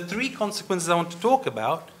 And the three consequences I want to talk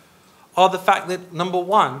about are the fact that, number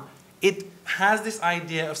one, it has this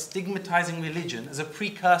idea of stigmatizing religion as a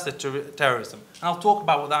precursor to terrorism. And I'll talk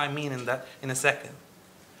about what I mean in that in a second.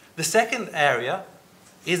 The second area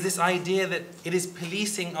is this idea that it is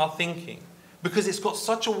policing our thinking because it's got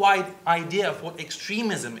such a wide idea of what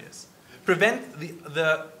extremism is. PREVENT,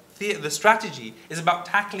 the strategy is about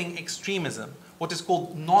tackling extremism, what is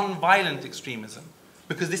called non-violent extremism,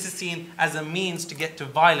 because this is seen as a means to get to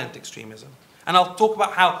violent extremism. And I'll talk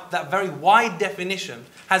about how that very wide definition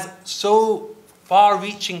has so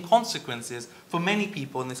far-reaching consequences for many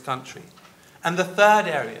people in this country. And the third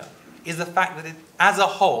area is the fact that it, as a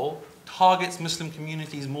whole, targets Muslim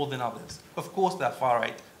communities more than others. Of course, there are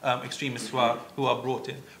far-right extremists who are brought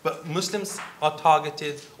in, but Muslims are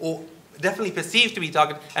targeted, or definitely perceived to be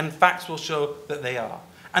targeted, and facts will show that they are.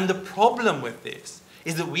 And the problem with this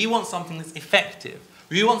is that we want something that's effective.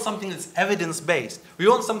 We want something that's evidence-based. We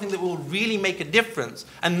want something that will really make a difference,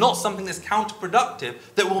 and not something that's counterproductive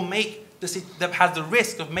that will that has the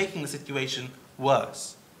risk of making the situation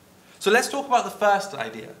worse. So let's talk about the first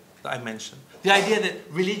idea that I mentioned. The idea that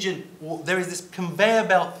religion, there is this conveyor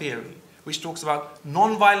belt theory which talks about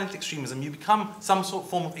non-violent extremism. You become some sort of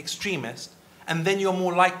form of extremist, and then you're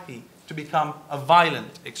more likely to become a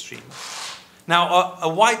violent extremist. Now, a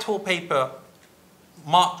Whitehall paper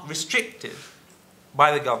marked restricted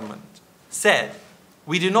by the government said,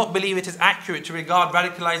 "We do not believe it is accurate to regard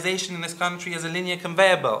radicalisation in this country as a linear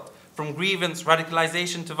conveyor belt from grievance,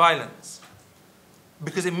 radicalisation to violence,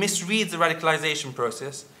 because it misreads the radicalisation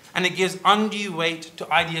process and it gives undue weight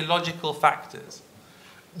to ideological factors."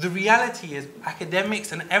 The reality is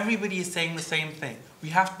academics and everybody is saying the same thing. We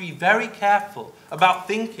have to be very careful about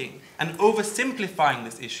thinking and oversimplifying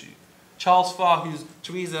this issue. Charles Farr, who's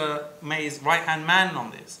Theresa May's right-hand man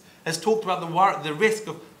on this, has talked about the risk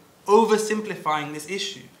of oversimplifying this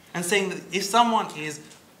issue and saying that if someone is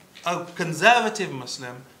a conservative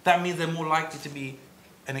Muslim, that means they're more likely to be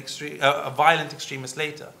a violent extremist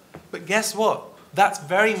later. But guess what? That's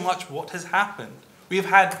very much what has happened. We've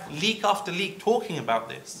had leak after leak talking about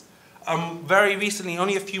this. Very recently,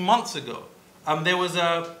 only a few months ago, there was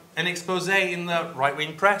an expose in the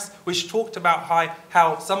right-wing press which talked about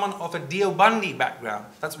how someone of a Deobandi background,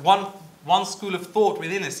 that's one school of thought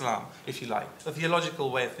within Islam, if you like, a theological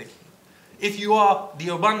way of thinking. If you are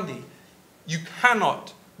Deobandi, you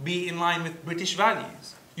cannot be in line with British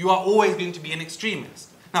values. You are always going to be an extremist.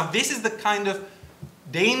 Now, this is the kind of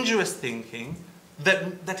dangerous thinking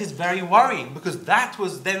that is very worrying, because that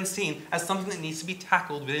was then seen as something that needs to be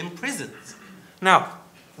tackled within prisons. Now,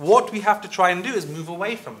 what we have to try and do is move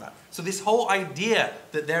away from that. So this whole idea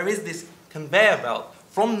that there is this conveyor belt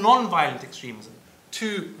from non-violent extremism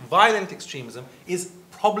to violent extremism is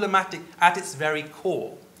problematic at its very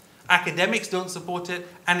core. Academics don't support it,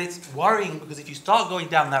 and it's worrying because if you start going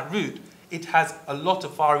down that route, it has a lot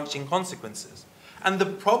of far-reaching consequences. And the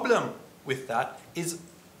problem with that is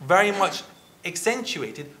very much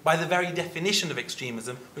accentuated by the very definition of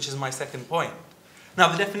extremism, which is my second point. Now,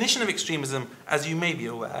 the definition of extremism, as you may be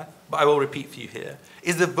aware, but I will repeat for you here,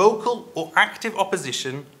 is the vocal or active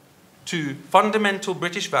opposition to fundamental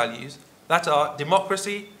British values that are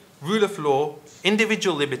democracy, rule of law,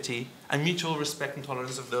 individual liberty, and mutual respect and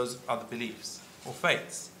tolerance of those other beliefs or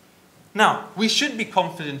faiths. Now, we should be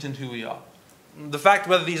confident in who we are. The fact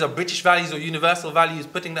whether these are British values or universal values,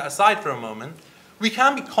 putting that aside for a moment, we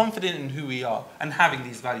can be confident in who we are and having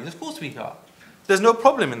these values. Of course we are. There's no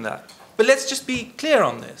problem in that. But let's just be clear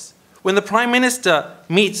on this. When the Prime Minister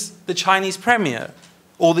meets the Chinese Premier,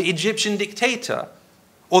 or the Egyptian dictator,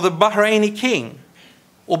 or the Bahraini king,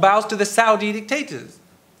 or bows to the Saudi dictators,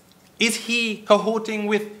 is he cohorting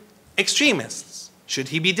with extremists? Should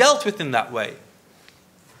he be dealt with in that way?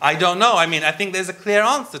 I don't know. I mean, I think there's a clear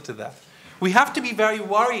answer to that. We have to be very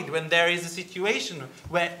worried when there is a situation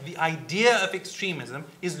where the idea of extremism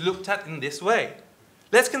is looked at in this way.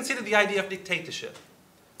 Let's consider the idea of dictatorship.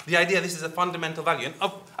 The idea this is a fundamental value.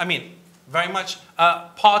 And I mean, very much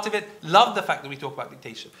part of it, love the fact that we talk about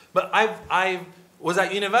dictatorship. But I was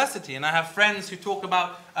at university and I have friends who talk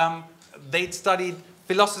about, they'd studied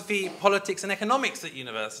philosophy, politics and economics at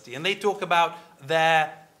university. And they talk about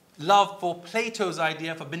their love for Plato's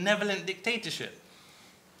idea of a benevolent dictatorship.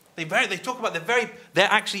 They talk about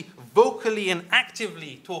they're actually vocally and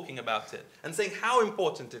actively talking about it and saying how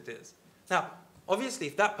important it is. Now, obviously,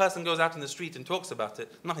 if that person goes out in the street and talks about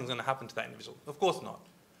it, nothing's going to happen to that individual. Of course not.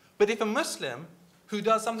 But if a Muslim who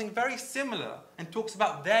does something very similar and talks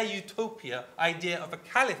about their utopia idea of a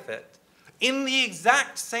caliphate in the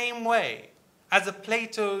exact same way as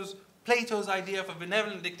Plato's idea of a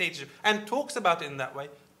benevolent dictatorship and talks about it in that way,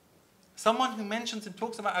 someone who mentions and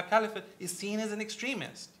talks about a caliphate is seen as an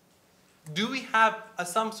extremist. Do we have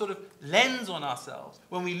some sort of lens on ourselves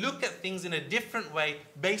when we look at things in a different way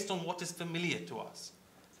based on what is familiar to us?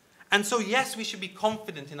 And so, yes, we should be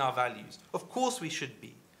confident in our values. Of course we should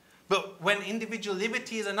be. But when individual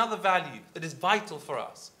liberty is another value that is vital for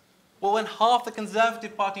us, well, when half the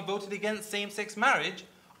Conservative Party voted against same-sex marriage,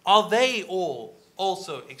 are they all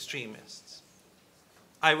also extremists?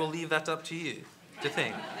 I will leave that up to you to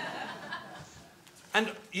think. And,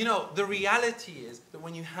 you know, the reality is that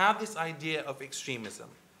when you have this idea of extremism,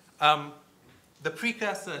 the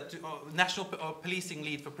precursor to National Policing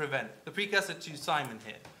Lead for Prevent, the precursor to Simon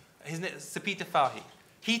here, his name is Sapita Fahi,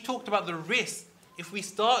 he talked about the risk if we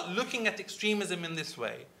start looking at extremism in this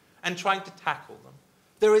way and trying to tackle them.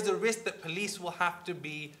 There is a risk that police will have to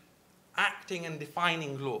be acting and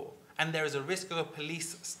defining law, and there is a risk of a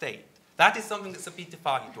police state. That is something that Sapita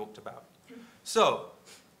Fahi talked about. So,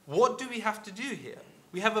 what do we have to do here?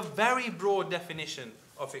 We have a very broad definition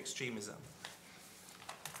of extremism.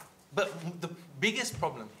 But the biggest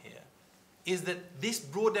problem here is that this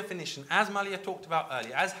broad definition, as Malia talked about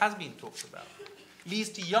earlier, as has been talked about, leads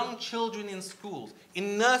to young children in schools,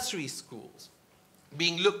 in nursery schools,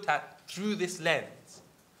 being looked at through this lens.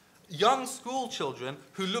 Young school children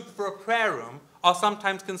who look for a prayer room are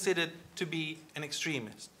sometimes considered to be an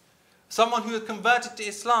extremist. Someone who had converted to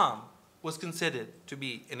Islam was considered to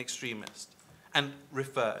be an extremist and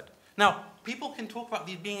referred. Now, people can talk about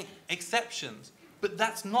these being exceptions, but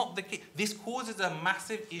that's not the case. This causes a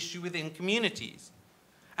massive issue within communities.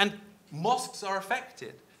 And mosques are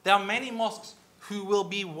affected. There are many mosques who will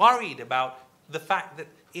be worried about the fact that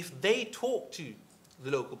if they talk to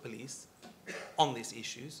the local police on these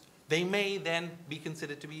issues, they may then be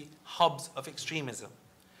considered to be hubs of extremism.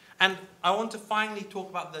 And I want to finally talk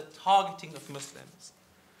about the targeting of Muslims.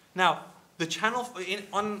 Now,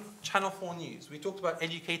 on Channel 4 News, we talked about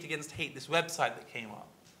Educate Against Hate, this website that came up.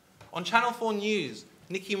 On Channel 4 News,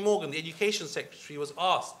 Nikki Morgan, the Education Secretary, was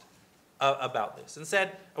asked about this and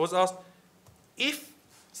was asked, if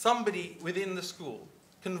somebody within the school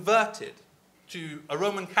converted to a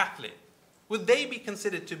Roman Catholic, would they be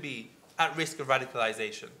considered to be at risk of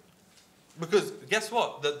radicalization? Because guess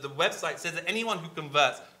what? The website says that anyone who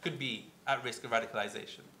converts could be at risk of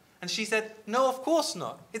radicalization. And she said, no, of course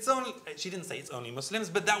not. She didn't say it's only Muslims,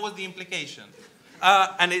 but that was the implication.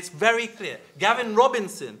 And it's very clear. Gavin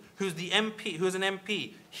Robinson, who's an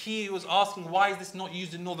MP, he was asking, why is this not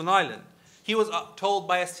used in Northern Ireland? He was told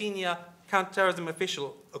by a senior counter-terrorism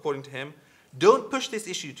official, according to him, don't push this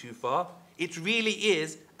issue too far. It really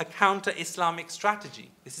is a counter-Islamic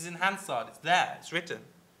strategy. This is in Hansard. It's there. It's written.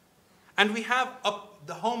 And we have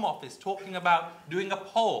the Home Office talking about doing a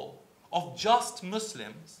poll of just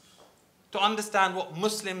Muslims to understand what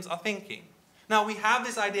Muslims are thinking. Now, we have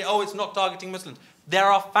this idea, oh, it's not targeting Muslims. There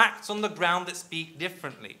are facts on the ground that speak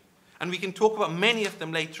differently. And we can talk about many of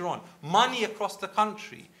them later on. Money across the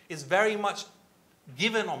country is very much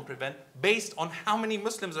given on Prevent based on how many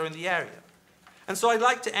Muslims are in the area. And so I'd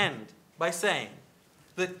like to end by saying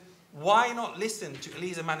that why not listen to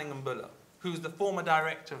Eliza Manningham-Buller, who's the former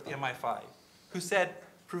director of the MI5, who said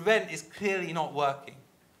Prevent is clearly not working.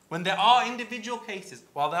 When there are individual cases,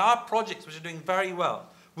 while there are projects which are doing very well,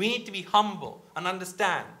 we need to be humble and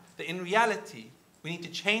understand that in reality, we need to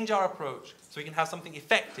change our approach so we can have something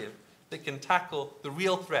effective that can tackle the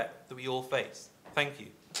real threat that we all face. Thank you.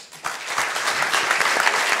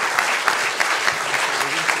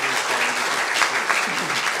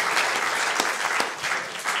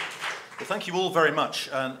 Well, thank you all very much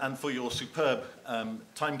and for your superb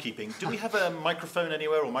timekeeping. Do we have a microphone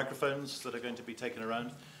anywhere or microphones that are going to be taken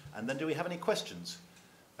around? And then do we have any questions?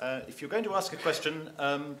 If you're going to ask a question,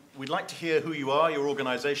 we'd like to hear who you are, your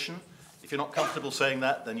organisation. If you're not comfortable saying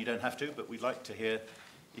that, then you don't have to, but we'd like to hear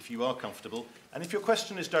if you are comfortable. And if your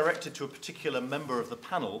question is directed to a particular member of the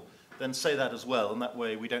panel, then say that as well, and that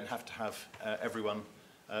way we don't have to have everyone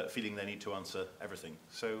feeling they need to answer everything.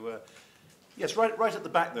 So, yes, right at the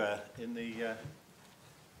back there in the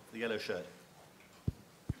yellow shirt.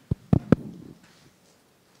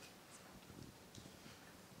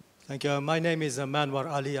 Thank you. My name is Manwar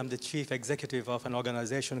Ali. I'm the chief executive of an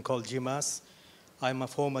organization called JIMAS. I'm a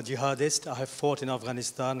former jihadist. I have fought in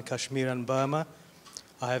Afghanistan, Kashmir, and Burma.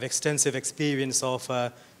 I have extensive experience of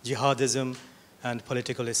jihadism and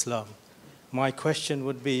political Islam. My question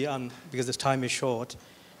would be, because the time is short,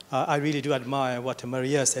 I really do admire what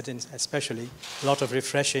Maria said, especially. A lot of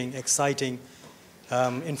refreshing, exciting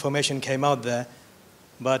information came out there.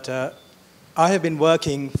 But I have been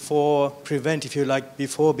working for Prevent, if you like,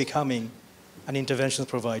 before becoming an interventions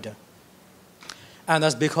provider. And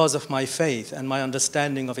that's because of my faith and my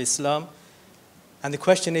understanding of Islam. And the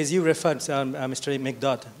question is, you referred to, Mr.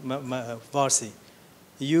 Mikdad Varsi,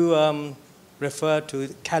 you referred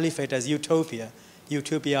to caliphate as utopia,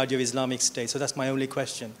 idea of Islamic State. So that's my only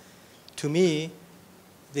question. To me,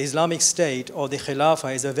 the Islamic State or the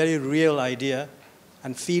Khilafah is a very real idea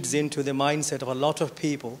and feeds into the mindset of a lot of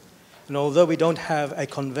people. And although we don't have a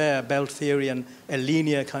conveyor belt theory and a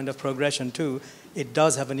linear kind of progression too, it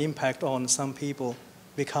does have an impact on some people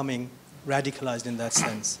becoming radicalized in that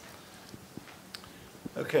sense.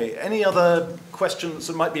 Okay, any other questions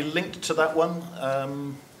that might be linked to that one?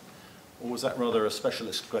 Or was that rather a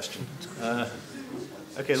specialist question?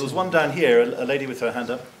 Okay, there was one down here, a lady with her hand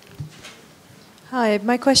up. Hi,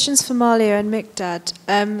 my question's for Malia and Mikdad.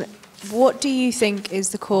 What do you think is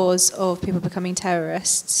the cause of people becoming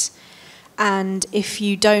terrorists? And if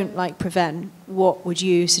you don't like Prevent, what would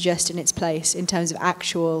you suggest in its place in terms of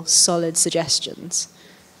actual solid suggestions?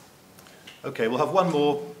 Okay, we'll have one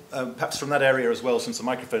more, perhaps from that area as well, since the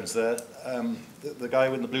microphone's there. The guy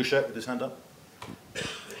in the blue shirt with his hand up.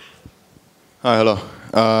 Hi, hello.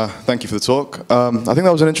 Thank you for the talk. I think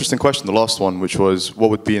that was an interesting question, the last one, which was what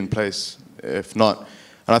would be in place if not.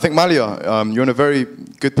 And I think, Malia, you're in a very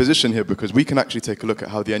good position here because we can actually take a look at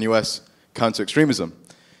how the NUS counter extremism.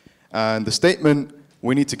 And the statement,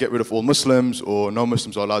 we need to get rid of all Muslims or no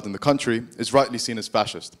Muslims are allowed in the country, is rightly seen as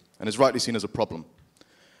fascist and is rightly seen as a problem.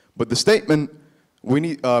 But the statement, we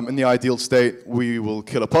need, in the ideal state, we will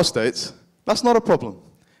kill apostates, that's not a problem.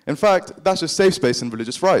 In fact, that's just safe space and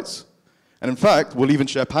religious rights. And in fact, we'll even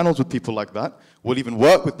share panels with people like that. We'll even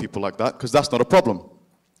work with people like that, because that's not a problem.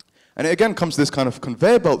 And it again comes to this kind of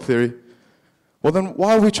conveyor belt theory. Well then,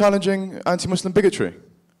 why are we challenging anti-Muslim bigotry?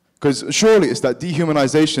 Because surely it's that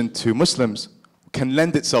dehumanization to Muslims can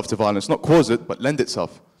lend itself to violence, not cause it, but lend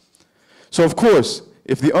itself. So of course,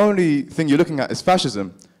 if the only thing you're looking at is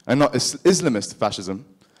fascism, and not Islamist fascism,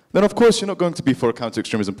 then of course you're not going to be for a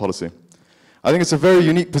counter-extremism policy. I think it's a very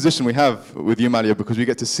unique position we have with you, Malia, because we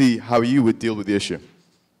get to see how you would deal with the issue.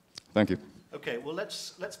 Thank you. Okay, well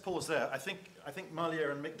let's pause there. I think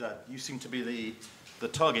Malia and Mikdad, you seem to be the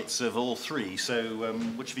targets of all three. So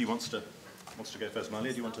which of you wants to go first?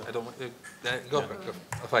 Malia, do you want to? I don't want to. Go for it.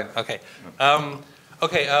 Fine. Okay.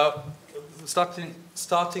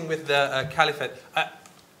 Starting with the caliphate.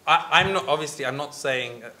 I'm not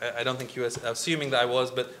saying, I don't think you were assuming that I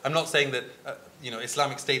was, but I'm not saying that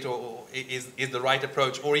Islamic State is the right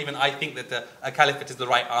approach, or even I think that a caliphate is the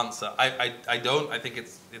right answer. I don't. I think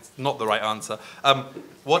it's not the right answer.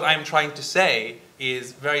 What I'm trying to say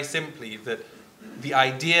is very simply that the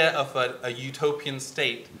idea of a utopian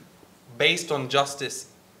state based on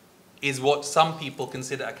justice is what some people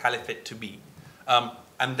consider a caliphate to be.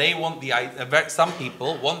 And they want some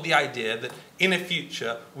people want the idea that in a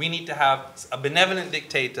future we need to have a benevolent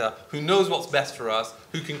dictator who knows what's best for us,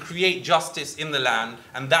 who can create justice in the land,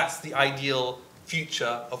 and that's the ideal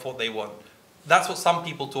future of what they want. That's what some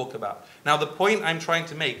people talk about. Now the point I'm trying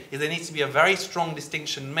to make is there needs to be a very strong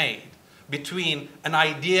distinction made between an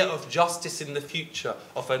idea of justice in the future,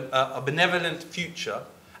 of a benevolent future,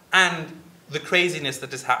 and the craziness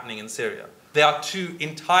that is happening in Syria. They are two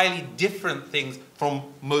entirely different things from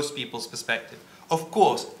most people's perspective. Of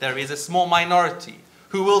course, there is a small minority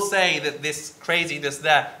who will say that this craziness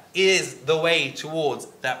there is the way towards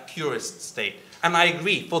that purist state. And I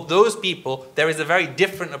agree, for those people, there is a very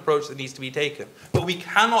different approach that needs to be taken. But we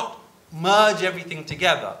cannot merge everything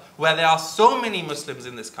together, where there are so many Muslims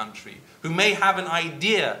in this country who may have an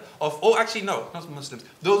idea of, or actually no, not Muslims,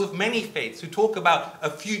 those of many faiths who talk about a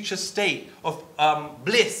future state of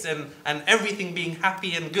bliss and everything being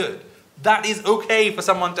happy and good. That is okay for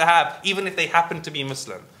someone to have, even if they happen to be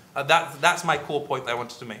Muslim. That's my core point that I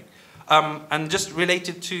wanted to make. And just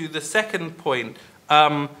related to the second point,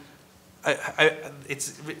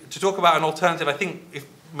 it's to talk about an alternative. I think if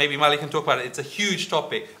maybe Mali can talk about it. It's a huge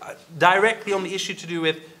topic. Directly on the issue to do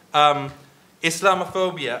with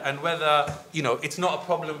Islamophobia and whether it's not a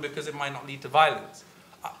problem because it might not lead to violence.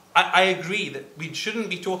 I agree that we shouldn't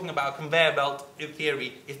be talking about a conveyor belt in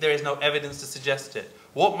theory if there is no evidence to suggest it.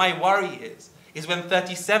 What my worry is when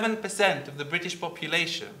 37% of the British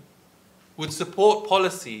population would support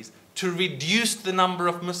policies to reduce the number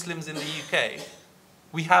of Muslims in the UK,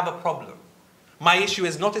 we have a problem. My issue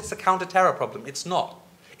is not it's a counter-terror problem. It's not.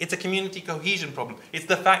 It's a community cohesion problem. It's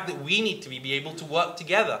the fact that we need to be able to work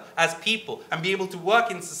together as people and be able to work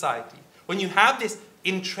in society. When you have this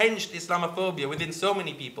entrenched Islamophobia within so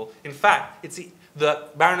many people, in fact, it's the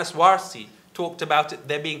Baroness Warsi talked about it,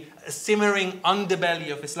 there being a simmering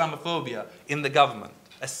underbelly of Islamophobia in the government.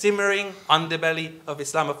 A simmering underbelly of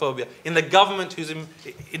Islamophobia in the government who's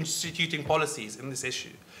instituting policies in this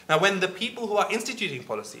issue. Now, when the people who are instituting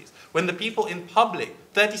policies, when the people in public,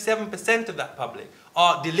 37% of that public,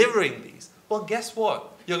 are delivering these, well, guess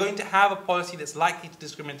what? You're going to have a policy that's likely to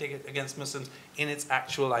discriminate against Muslims in its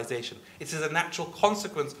actualization. It is a natural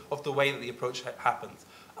consequence of the way that the approach happens.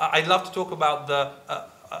 I'd love to talk about the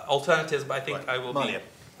alternatives, but I think I will be...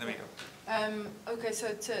 There we go. Okay,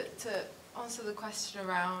 so to answer the question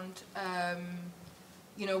around,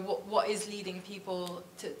 what is leading people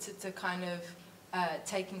to kind of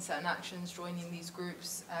taking certain actions, joining these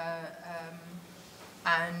groups,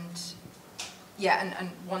 and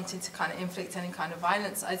wanting to kind of inflict any kind of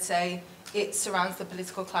violence, I'd say it surrounds the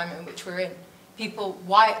political climate in which we're in.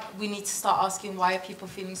 We need to start asking, why are people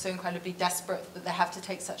feeling so incredibly desperate that they have to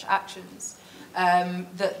take such actions?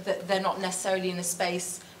 That they're not necessarily in a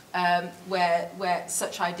space where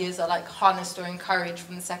such ideas are like harnessed or encouraged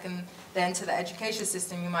from the second they enter the education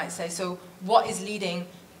system, you might say. So what is leading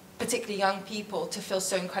particularly young people to feel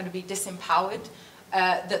so incredibly disempowered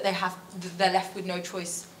that they're left with no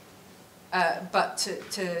choice but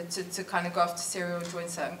to kind of go off to Syria or join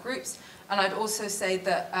certain groups? And I'd also say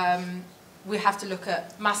that we have to look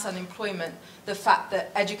at mass unemployment, the fact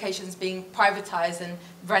that education is being privatized and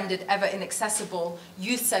rendered ever inaccessible,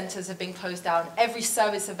 youth centers have been closed down, every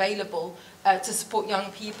service available to support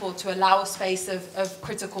young people, to allow a space of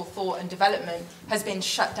critical thought and development has been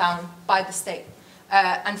shut down by the state.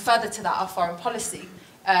 And further to that, our foreign policy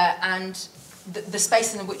and the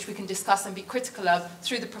space in which we can discuss and be critical of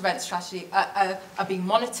through the prevent strategy are being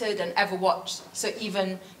monitored and ever watched. So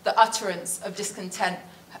even the utterance of discontent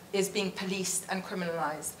is being policed and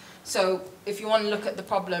criminalized. So if you want to look at the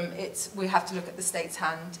problem, we have to look at the state's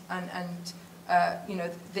hand and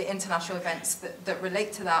the international events that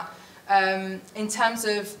relate to that. In terms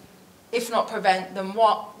of, if not prevent, then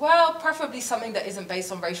what? Well, preferably something that isn't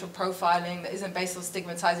based on racial profiling, that isn't based on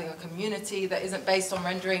stigmatizing a community, that isn't based on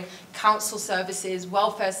rendering council services,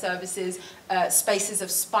 welfare services, spaces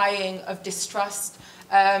of spying, of distrust,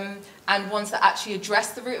 and ones that actually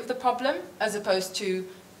address the root of the problem, as opposed to,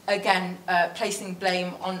 again, placing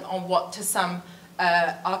blame on what to some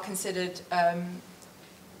are considered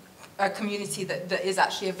a community that is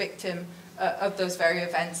actually a victim of those very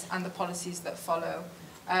events and the policies that follow.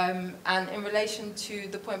 And in relation to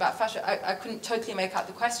the point about fascism, I couldn't totally make out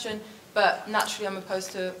the question, but naturally I'm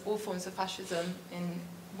opposed to all forms of fascism in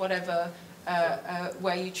whatever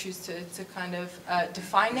way you choose to kind of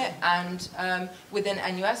define it. And within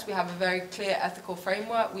NUS we have a very clear ethical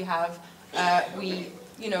framework. We have, we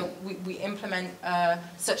implement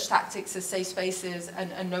such tactics as safe spaces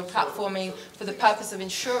and no platforming for the purpose of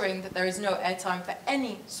ensuring that there is no airtime for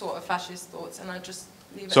any sort of fascist thoughts. And I just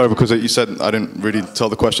leave it. Sorry, because you said I didn't really tell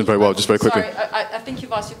the question very well, just very quickly. Sorry, I think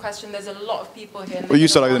you've asked your question. There's a lot of people here. Well, you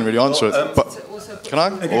said I didn't really answer it, but can I?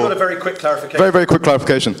 Have you got a very quick clarification? Very, very quick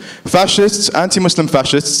clarification. Fascists, anti-Muslim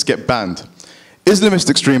fascists get banned. Islamist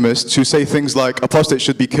extremists who say things like apostates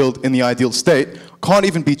should be killed in the ideal state can't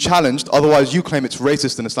even be challenged, otherwise you claim it's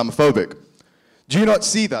racist and Islamophobic. Do you not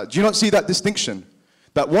see that? Do you not see that distinction?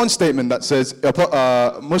 That one statement that says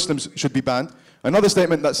Muslims should be banned, another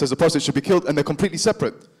statement that says apostates should be killed, and they're completely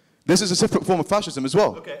separate. This is a separate form of fascism as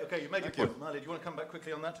well. Okay, you made your point. Mali, do you want to come back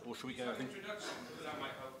quickly on that, or should we go?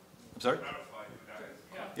 I'm sorry?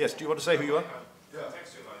 Yes, do you want to say who you are?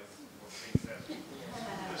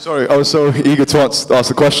 Sorry, I was so eager to ask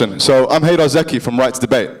the question. So I'm Haydar Zeki from Right to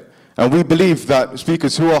Debate, and we believe that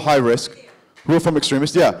speakers who are high risk, who are from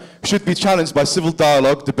extremists, should be challenged by civil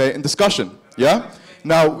dialogue, debate, and discussion.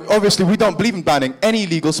 Now, obviously, we don't believe in banning any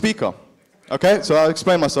legal speaker. Okay, so I'll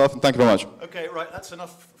explain myself, and thank you very much. Okay, right, that's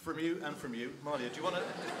enough from you and from you. Malia, do you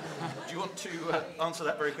want to answer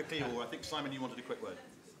that very quickly, or I think, Simon, you wanted a quick word?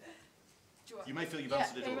 You may feel you've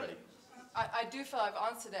answered it already. I do feel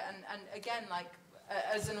I've answered it, and again, like,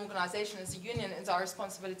 as an organisation, as a union, it's our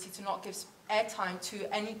responsibility to not give airtime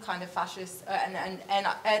to any kind of fascist and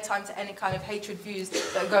airtime to any kind of hatred views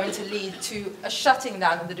that are going to lead to a shutting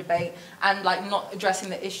down of the debate and like not addressing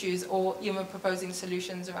the issues or even proposing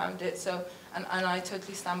solutions around it. So, and I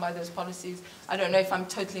totally stand by those policies. I don't know if I'm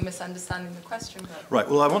totally misunderstanding the question. But right,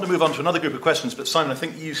 well, I want to move on to another group of questions, but Simon, I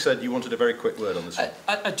think you said you wanted a very quick word on this one.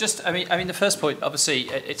 I mean, the first point, obviously,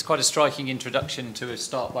 it's quite a striking introduction to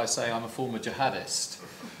start by saying I'm a former jihadist.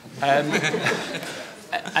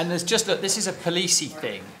 And there's just, look, this is a policey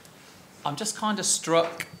thing. I'm just kind of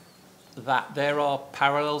struck that there are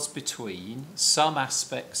parallels between some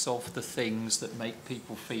aspects of the things that make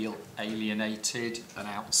people feel alienated and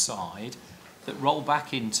outside that roll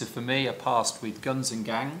back into, for me, a past with guns and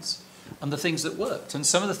gangs and the things that worked. And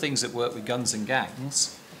some of the things that worked with guns and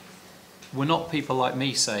gangs were not people like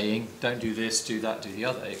me saying, don't do this, do that, do the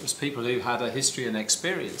other. It was people who had a history and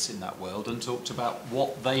experience in that world and talked about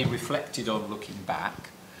what they reflected on looking back.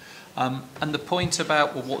 And the point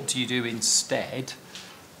about, well, what do you do instead?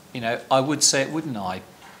 You know, I would say it, wouldn't I?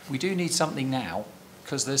 We do need something now,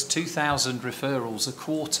 because there's 2,000 referrals a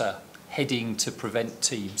quarter heading to prevent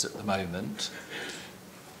teams at the moment.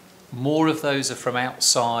 More of those are from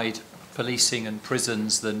outside policing and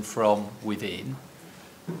prisons than from within.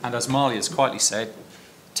 And as Marley has quietly said,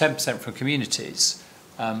 10% from communities.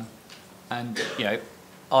 And, you know,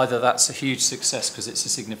 either that's a huge success because it's a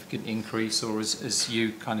significant increase, or as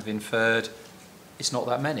you kind of inferred, it's not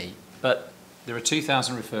that many. But there are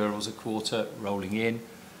 2,000 referrals a quarter rolling in.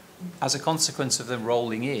 As a consequence of them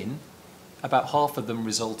rolling in, about half of them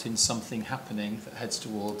result in something happening that heads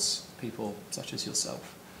towards people such as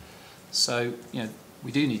yourself. So, you know,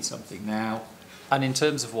 we do need something now. And in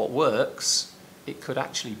terms of what works, it could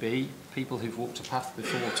actually be people who've walked a path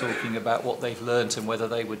before talking about what they've learnt and whether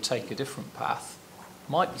they would take a different path.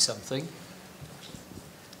 Might be something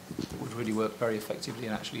that would really work very effectively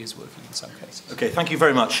and actually is working in some cases. Okay, thank you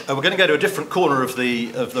very much. We're going to go to a different corner of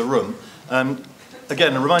the room.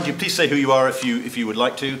 Again, I remind you, please say who you are if you would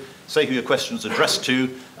like to. Say who your question's addressed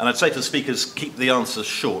to, and I'd say to the speakers, keep the answers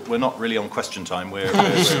short. We're not really on question time. We're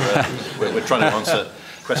trying to answer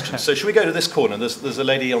questions. So should we go to this corner? There's a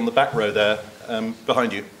lady on the back row there,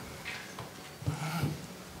 behind you.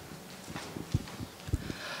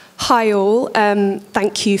 Hi all,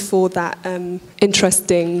 thank you for that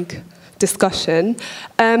interesting discussion.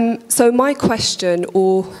 So my question,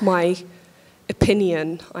 or my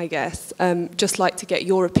opinion, I guess, just like to get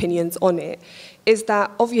your opinions on it, is that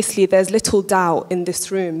obviously there's little doubt in this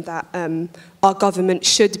room that our government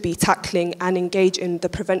should be tackling and engage in the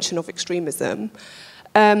prevention of extremism.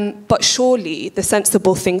 But surely the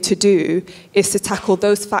sensible thing to do is to tackle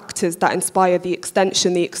those factors that inspire the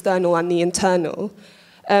extension, the external and the internal.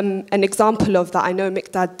 An example of that, I know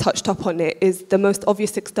Miqdad touched up on it, is the most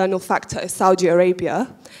obvious external factor is Saudi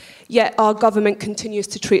Arabia. Yet our government continues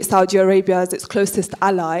to treat Saudi Arabia as its closest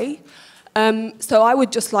ally. So I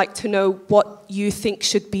would just like to know what you think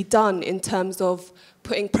should be done in terms of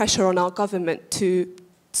putting pressure on our government to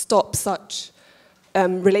stop such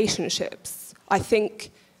relationships. I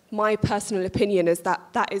think my personal opinion is that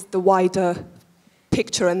that is the wider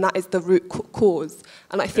picture and that is the root cause.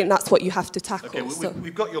 And I think that's what you have to tackle. Okay, well,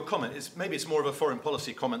 we've got your comment. Maybe it's more of a foreign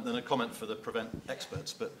policy comment than a comment for the prevent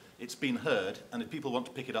experts, but it's been heard, and if people want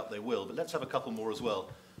to pick it up, they will. But let's have a couple more as well.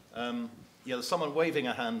 Yeah, there's someone waving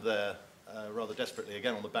a hand there rather desperately,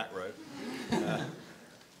 again on the back row.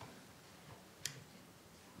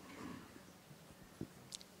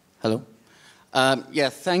 Hello. Yeah,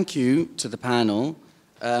 thank you to the panel.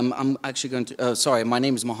 I'm actually going to, sorry, my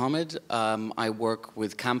name is Mohammed. I work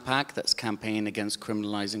with CAMPAC, that's Campaign Against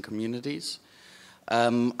Criminalizing Communities.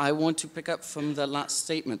 I want to pick up from the last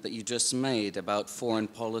statement that you just made about foreign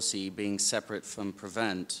policy being separate from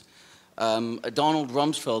prevent. Donald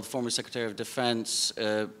Rumsfeld, former Secretary of Defense,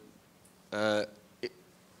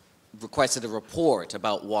 requested a report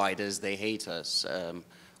about why does they hate us,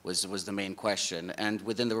 was the main question. And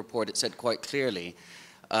within the report it said quite clearly,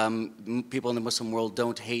 people in the Muslim world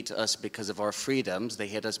don't hate us because of our freedoms, they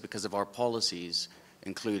hate us because of our policies,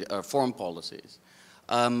 including our foreign policies.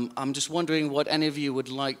 I'm just wondering what any of you would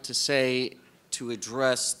like to say to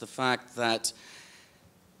address the fact that,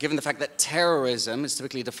 given the fact that terrorism is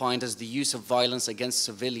typically defined as the use of violence against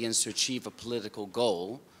civilians to achieve a political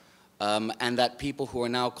goal, and that people who are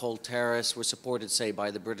now called terrorists were supported, say, by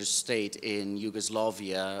the British state in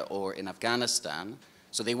Yugoslavia or in Afghanistan.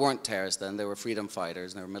 So they weren't terrorists then, they were freedom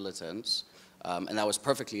fighters and they were militants. And that was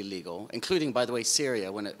perfectly illegal, including, by the way,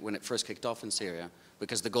 Syria, when it first kicked off in Syria,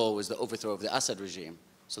 because the goal was the overthrow of the Assad regime.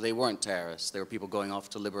 So they weren't terrorists. They were people going off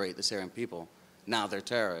to liberate the Syrian people. Now they're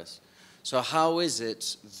terrorists. So how is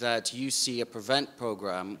it that you see a PREVENT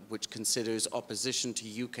program which considers opposition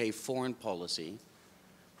to UK foreign policy?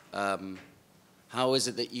 How is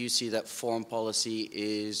it that you see that foreign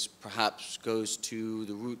policy perhaps goes to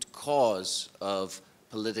the root cause of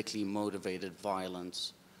politically motivated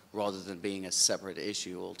violence rather than being a separate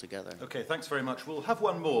issue altogether? Okay, thanks very much. We'll have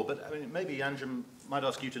one more, but I mean, maybe Anjum might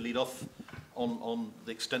ask you to lead off on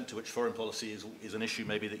the extent to which foreign policy is an issue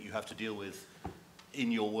maybe that you have to deal with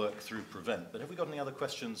in your work through PREVENT. But have we got any other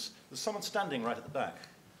questions? There's someone standing right at the back.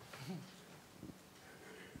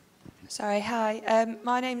 Sorry, hi.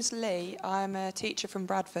 My name's Lee. I'm a teacher from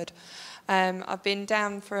Bradford. I've been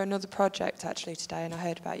down for another project actually today, and I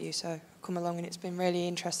heard about you, so I've come along, and it's been really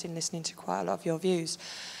interesting listening to quite a lot of your views.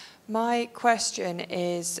 My question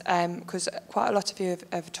is, because quite a lot of you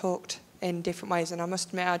have talked in different ways, and I must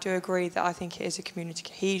admit I do agree that I think it is a community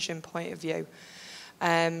cohesion point of view.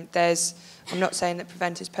 I'm not saying that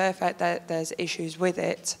PREVENT is perfect, there's issues with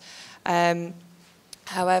it.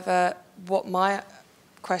 However, what my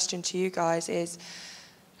question to you guys is,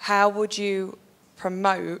 how would you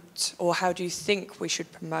promote, or how do you think we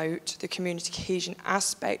should promote the community cohesion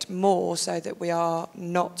aspect more so that we are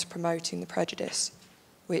not promoting the prejudice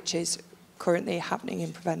which is currently happening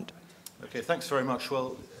in PREVENT? Okay, thanks very much.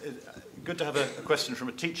 Well, good to have a question from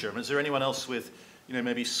a teacher. I mean, is there anyone else with, you know,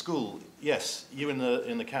 maybe school? Yes, you in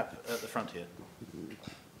the cap at the front here.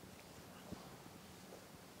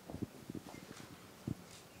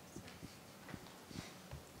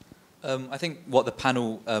 I think what the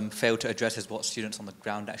panel failed to address is what students on the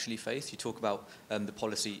ground actually face. You talk about the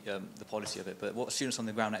policy of it, but what students on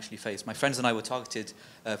the ground actually face. My friends and I were targeted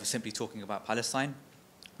for simply talking about Palestine,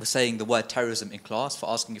 for saying the word terrorism in class, for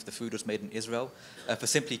asking if the food was made in Israel, for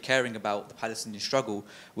simply caring about the Palestinian struggle,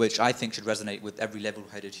 which I think should resonate with every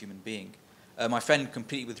level-headed human being. My friend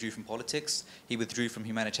completely withdrew from politics. He withdrew from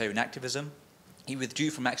humanitarian activism. He withdrew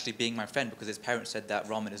from actually being my friend because his parents said that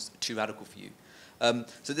ramen is too radical for you.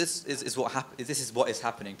 So this is what is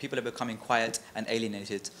happening. People are becoming quiet and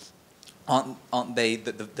alienated. Aren't they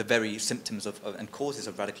the very symptoms and causes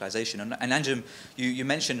of radicalisation? And Anjum, you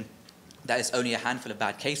mentioned that it's only a handful of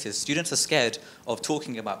bad cases. Students are scared of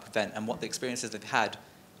talking about PREVENT and what the experiences they've had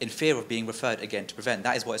in fear of being referred again to PREVENT.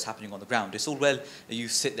 That is what is happening on the ground. It's all well you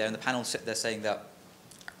sit there and the panel sit there saying that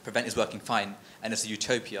PREVENT is working fine and it's a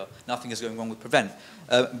utopia. Nothing is going wrong with PREVENT.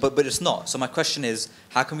 But it's not. So my question is,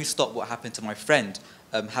 how can we stop what happened to my friend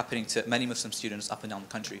happening to many Muslim students up and down the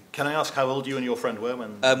country? Can I ask how old you and your friend were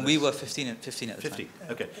when? We were 15 at the time. 50,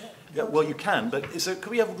 okay. Yeah, well, you can, but could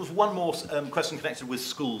we have just one more question connected with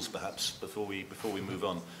schools, perhaps, before we move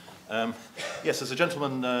on? Yes, there's a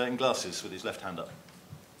gentleman in glasses with his left hand up,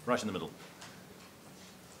 right in the middle.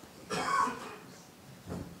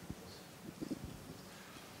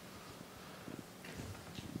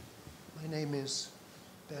 My name is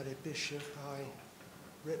Barry Bishop. I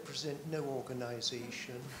represent no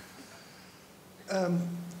organisation.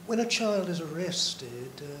 When a child is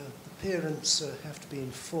arrested, the parents have to be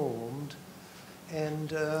informed, and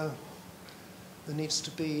there needs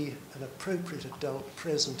to be an appropriate adult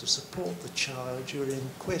present to support the child during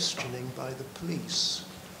questioning by the police.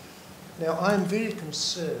 Now, I'm very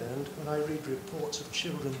concerned when I read reports of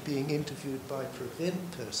children being interviewed by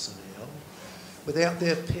PREVENT personnel without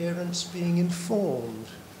their parents being informed.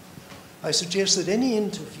 I suggest that any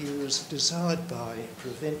interviews desired by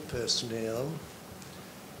PREVENT personnel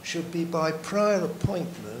should be by prior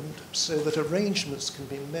appointment so that arrangements can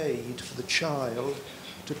be made for the child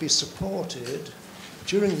to be supported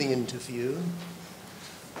during the interview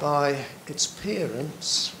by its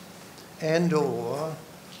parents and/or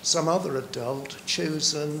some other adult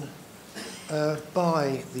chosen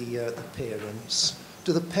by the parents.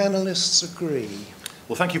 Do the panelists agree?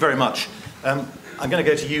 Well, thank you very much. I'm going to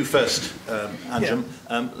go to you first, Anjum,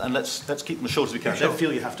 and let's keep them as short as we can. I don't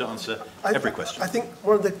feel you have to answer every question. I think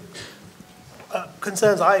one of the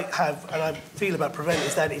concerns I have and I feel about PREVENT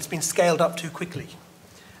is that it's been scaled up too quickly.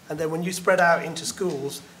 And then when you spread out into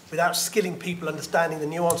schools without skilling people understanding the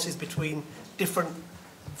nuances between different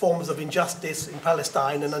forms of injustice in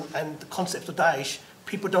Palestine and the concept of Daesh,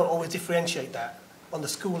 people don't always differentiate that on the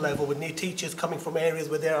school level with new teachers coming from areas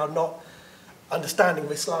where there are not understanding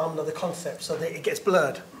of Islam and other concepts, so that it gets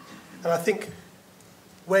blurred. And I think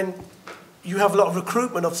when you have a lot of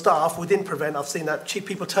recruitment of staff within PREVENT, I've seen that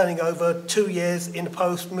people turning over 2 years in a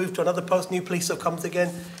post, move to another post, new police have come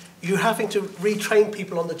again. You're having to retrain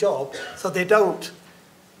people on the job so they don't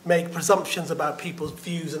make presumptions about people's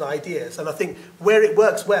views and ideas. And I think where it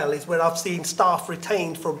works well is where I've seen staff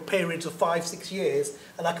retained for periods of 5, 6 years,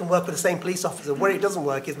 and I can work with the same police officer. Where it doesn't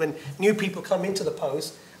work is when new people come into the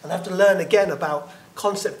post and have to learn again about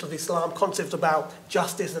concept of Islam, concept about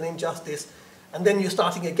justice and injustice, and then you're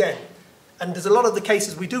starting again. And there's a lot of the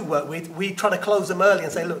cases we do work with, we try to close them early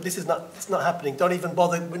and say, look, this is it's not happening, don't even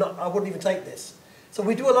bother, I wouldn't even take this. So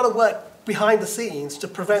we do a lot of work behind the scenes to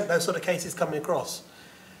prevent those sort of cases coming across.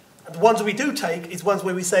 And the ones we do take is ones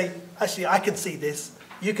where we say, actually, I can see this,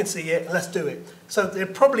 you can see it, and let's do it. So there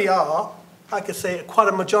probably are, I could say, quite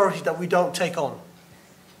a majority that we don't take on.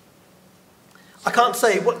 I can't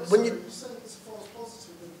say, when you...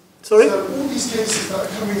 Sorry? So all these cases that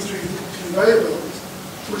are coming through the conveyor belt,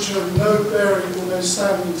 which have no bearing or no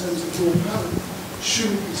standing in terms of your panel,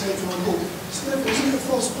 shouldn't be taken on board. So therefore, isn't it a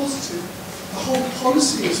false positive? The whole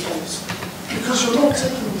policy is false. Because you're not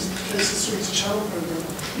taking these cases through to channel program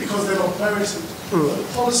because they're not merited. But the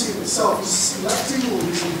policy in itself is selecting all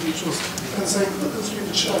these individuals and saying, put them through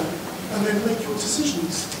the channel and then make your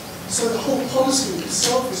decisions. So the whole policy in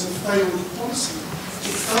itself is a failed policy.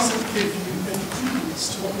 It doesn't give you any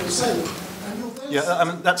credence to what you're saying. Yeah, I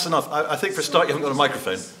mean, that's enough. I think for a start, you haven't got a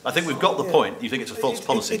microphone. I think we've got the point. You think it's a false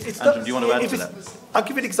policy. Anjum, do you want to add to that? I'll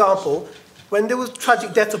give you an example. When there was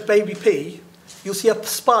tragic death of baby P, you'll see a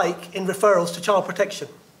spike in referrals to child protection,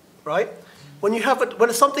 right?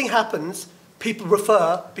 When something happens, people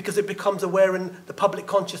refer because it becomes aware in the public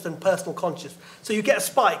conscious and personal conscious. So you get a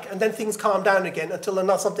spike, and then things calm down again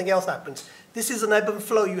until something else happens. This is an ebb and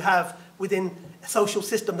flow you have within a social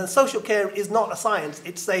system. And social care is not a science.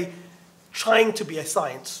 It's trying to be a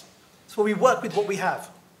science. So we work with what we have.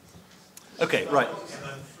 Okay, right.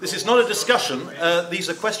 This is not a discussion. These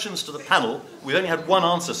are questions to the panel. We've only had one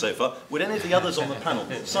answer so far. Would any of the others on the panel?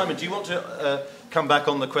 Simon, do you want to come back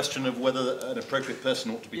on the question of whether an appropriate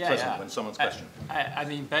person ought to be present when someone's questioned? I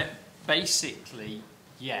mean, basically,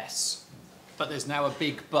 yes. But there's now a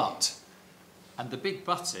big but. And the big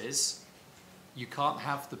but is you can't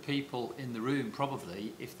have the people in the room,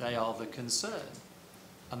 probably, if they are the concern.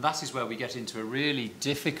 And that is where we get into a really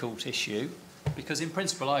difficult issue, because in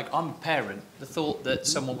principle, I'm a parent. The thought that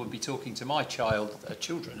someone would be talking to my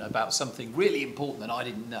children about something really important that I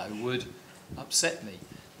didn't know would upset me.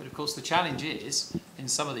 But of course, the challenge is, in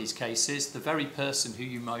some of these cases, the very person who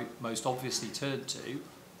you most obviously turn to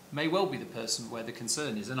may well be the person where the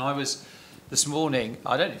concern is. And I was, this morning,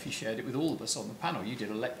 I don't know if you shared it with all of us on the panel, you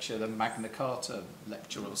did a lecture, the Magna Carta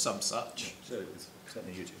lecture or some such.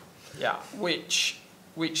 Certainly you do. Yeah,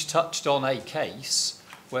 which touched on a case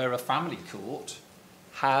where a family court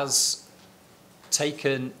has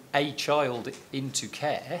taken a child into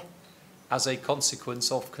care as a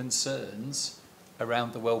consequence of concerns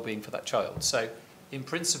around the well-being for that child. So, in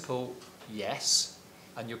principle, yes,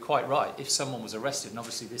 and you're quite right. If someone was arrested, and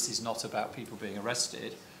obviously this is not about people being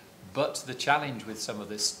arrested, but the challenge with some of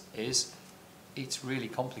this is it's really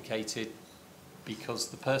complicated because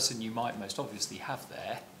the person you might most obviously have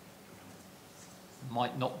there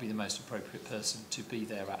might not be the most appropriate person to be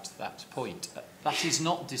there at that point. That is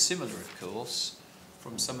not dissimilar, of course,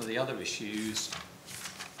 from some of the other issues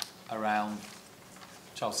around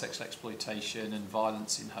child sexual exploitation and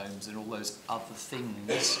violence in homes and all those other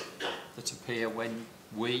things that appear when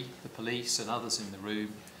we, the police and others in the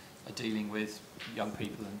room, are dealing with young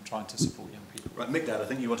people and trying to support young people. Right, Mick, I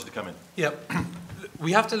think you wanted to come in. Yeah.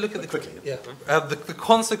 We have to look at quickly. Yeah. The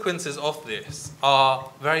consequences of this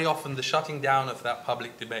are very often the shutting down of that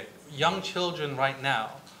public debate. Young children right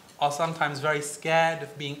now are sometimes very scared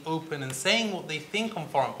of being open and saying what they think on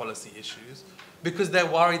foreign policy issues because they're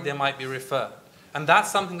worried they might be referred. And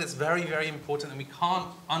that's something that's very, very important, and we can't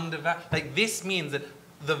undervalue. Like, this means that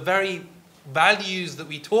the very values that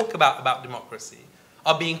we talk about democracy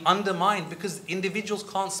are being undermined because individuals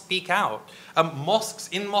can't speak out.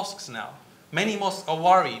 Mosques now, many mosques are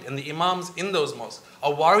worried, and the imams in those mosques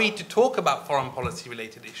are worried to talk about foreign policy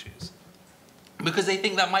related issues because they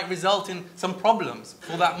think that might result in some problems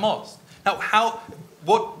for that mosque. Now,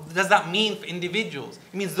 what does that mean for individuals?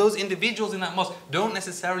 It means those individuals in that mosque don't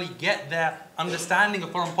necessarily get their understanding of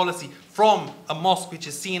foreign policy from a mosque which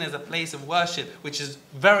is seen as a place of worship, which is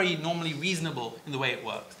very normally reasonable in the way it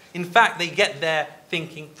works. In fact, they get their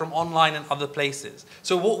thinking from online and other places.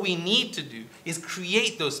 So what we need to do is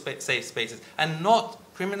create those safe spaces and not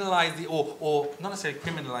criminalize or not necessarily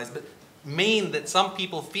criminalize, but mean that some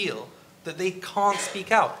people feel that they can't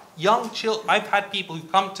speak out. Young children, I've had people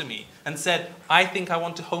who've come to me and said, I think I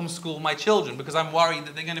want to homeschool my children because I'm worried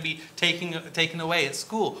that they're going to be taken away at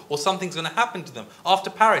school or something's going to happen to them.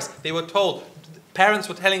 After Paris, they were told, Parents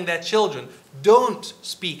were telling their children, don't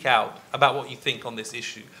speak out about what you think on this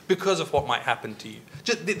issue because of what might happen to you.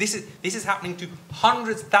 This is happening to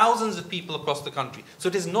hundreds, thousands of people across the country. So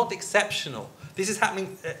it is not exceptional. This is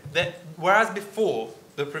happening, whereas before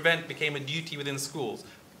the Prevent became a duty within schools,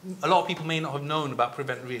 a lot of people may not have known about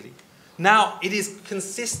Prevent really. Now it is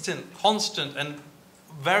consistent, constant, and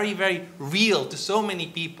very, very real to so many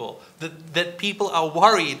people that people are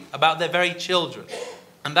worried about their very children.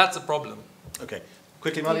 And that's a problem. Okay.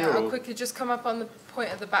 Quickly, Malia? Yeah, I'll quickly just come up on the point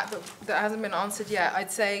at the back that hasn't been answered yet.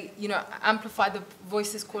 I'd say, you know, amplify the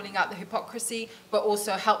voices calling out the hypocrisy, but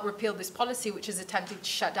also help repeal this policy, which is attempting to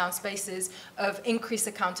shut down spaces of increased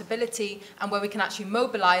accountability and where we can actually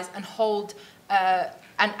mobilize and hold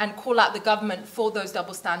and call out the government for those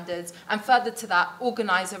double standards, and further to that,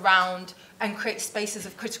 organize around and create spaces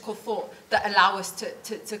of critical thought that allow us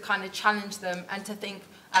to kind of challenge them and to think,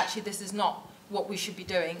 actually, this is not what we should be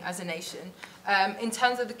doing as a nation. In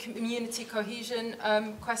terms of the community cohesion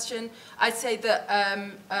question, I'd say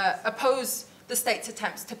that oppose the state's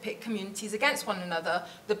attempts to pit communities against one another.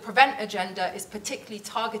 The Prevent agenda is particularly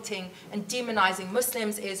targeting and demonizing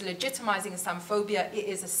Muslims, it is legitimizing Islamophobia, it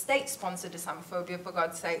is a state-sponsored Islamophobia, for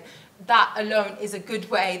God's sake. That alone is a good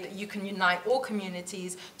way that you can unite all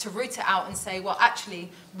communities to root it out and say, well, actually,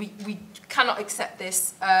 we cannot accept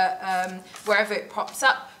this wherever it pops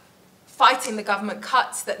up. Fighting the government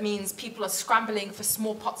cuts, that means people are scrambling for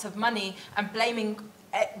small pots of money and blaming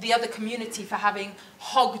the other community for having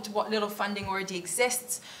hogged what little funding already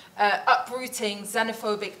exists, uprooting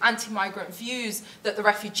xenophobic, anti-migrant views that the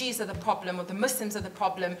refugees are the problem or the Muslims are the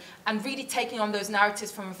problem, and really taking on those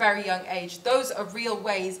narratives from a very young age. Those are real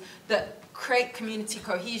ways that create community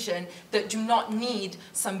cohesion that do not need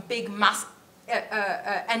some big mass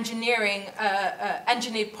engineered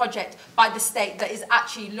project by the state that is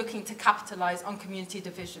actually looking to capitalize on community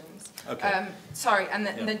divisions. Okay. Sorry, and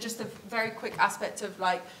then just a very quick aspect of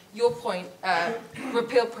like your point,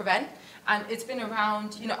 repeal Prevent, and it's been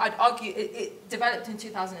around, you know, I'd argue it developed in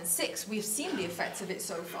 2006. We've seen the effects of it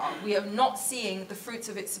so far. We are not seeing the fruits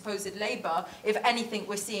of its supposed labor. If anything,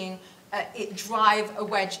 we're seeing it drive a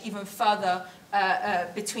wedge even further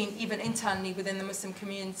between, even internally within the Muslim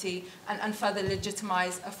community, and further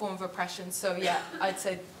legitimize a form of oppression. So yeah, I'd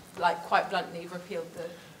say, like, quite bluntly,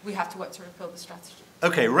 we have to work to repeal the strategy.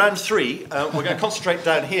 Okay, round three. We're going to concentrate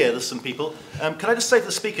down here. There's some people. Can I just say to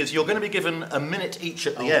the speakers, you're going to be given a minute each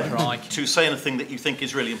at the end to say anything that you think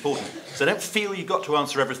is really important. So don't feel you've got to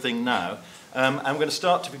answer everything now. I'm going to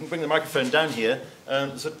start, if we can bring the microphone down here.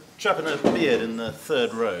 There's a chap in a beard in the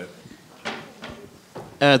third row.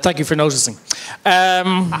 Thank you for noticing.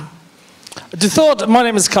 My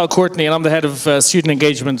name is Cal Courtney, and I'm the head of student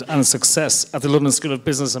engagement and success at the London School of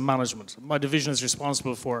Business and Management. My division is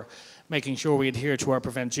responsible for making sure we adhere to our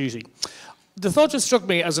Prevent duty. The thought just struck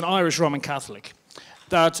me as an Irish Roman Catholic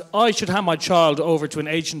that I should hand my child over to an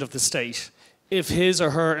agent of the state if his or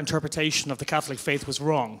her interpretation of the Catholic faith was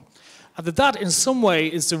wrong. And that in some way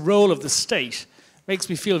is the role of the state makes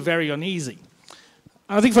me feel very uneasy.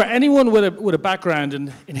 I think for anyone with a background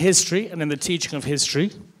in history and in the teaching of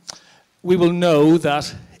history, we will know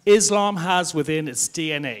that Islam has within its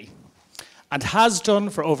DNA, and has done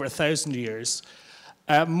for over 1,000 years,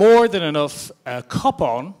 more than enough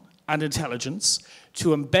cop-on and intelligence to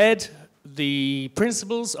embed the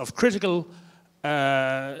principles of critical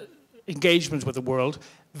engagement with the world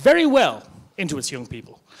very well into its young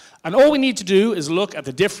people. And all we need to do is look at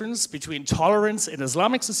the difference between tolerance in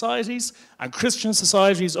Islamic societies and Christian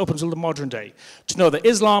societies up until the modern day, to know that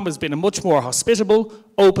Islam has been a much more hospitable,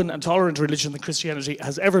 open and tolerant religion than Christianity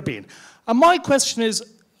has ever been. And my question is,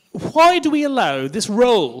 why do we allow this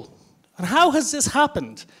role, and how has this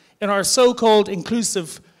happened in our so-called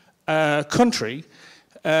inclusive country,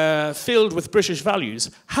 filled with British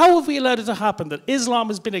values? How have we allowed it to happen that Islam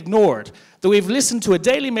has been ignored, that we've listened to a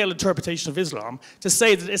Daily Mail interpretation of Islam to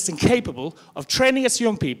say that it's incapable of training its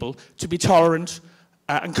young people to be tolerant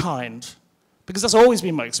and kind? Because that's always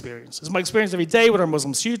been my experience. It's my experience every day with our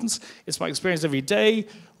Muslim students. It's my experience every day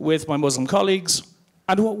with my Muslim colleagues.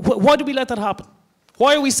 And why do we let that happen?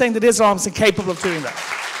 Why are we saying that Islam is incapable of doing that?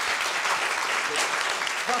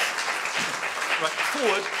 Right,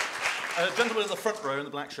 forward. Gentleman in the front row in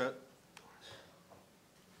the black shirt.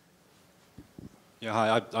 Yeah,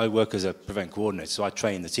 hi, I work as a Prevent coordinator, so I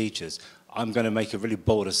train the teachers. I'm going to make a really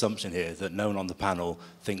bold assumption here that no one on the panel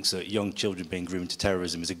thinks that young children being groomed to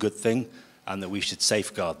terrorism is a good thing and that we should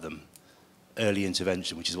safeguard them. Early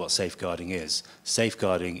intervention, which is what safeguarding is.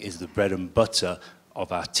 Safeguarding is the bread and butter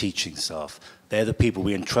of our teaching staff. They're the people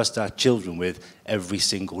we entrust our children with every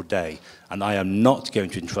single day. And I am not going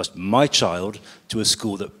to entrust my child to a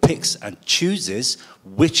school that picks and chooses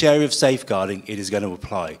which area of safeguarding it is going to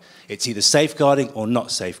apply. It's either safeguarding or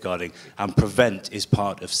not safeguarding, and prevent is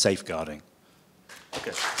part of safeguarding.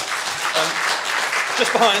 Okay.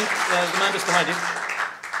 Just behind, the man just behind you.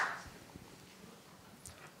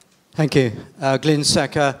 Thank you. Glyn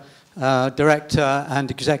Secker, Director and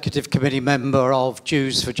Executive Committee Member of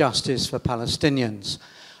Jews for Justice for Palestinians.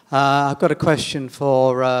 I've got a question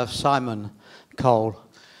for Simon Cole.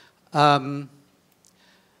 In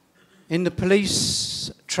the police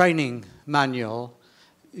training manual,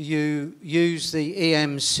 you use the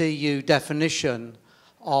EMCU definition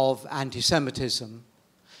of anti-Semitism,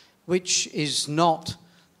 which is not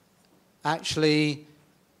actually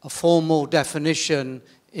a formal definition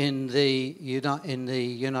in the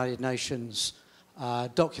United Nations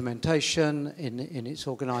documentation in its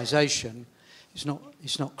organisation. It's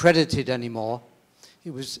not credited anymore.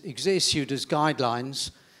 It was issued as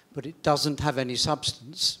guidelines, but it doesn't have any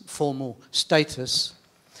substance, formal status.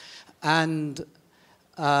 And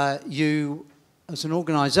you, as an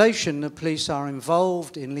organisation, the police are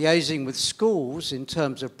involved in liaising with schools in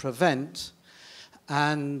terms of prevent,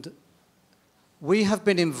 and we have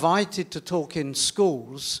been invited to talk in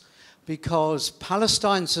schools because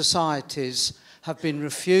Palestine societies have been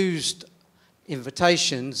refused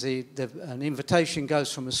invitations. An invitation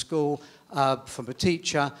goes from a school, from a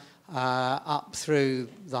teacher, up through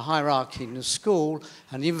the hierarchy in the school,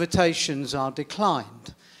 and invitations are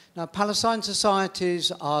declined. Now, Palestine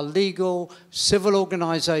societies are legal, civil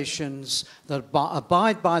organizations that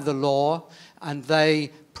abide by the law, and they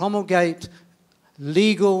promulgate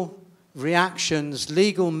legal reactions,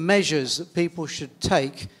 legal measures that people should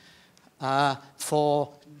take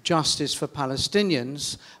for justice for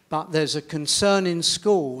Palestinians, but there's a concern in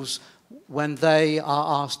schools when they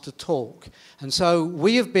are asked to talk. And so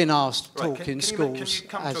we have been asked to talk in schools. Can you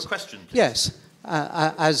come to a question, please? Yes,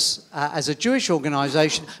 as a Jewish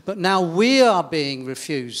organisation, but now we are being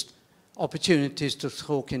refused opportunities to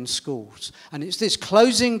talk in schools. And it's this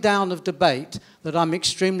closing down of debate that I'm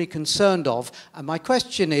extremely concerned of. And my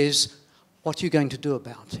question is, what are you going to do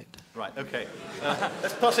about it? Right, okay.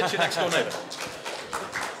 Let's pass it to your next door neighbour.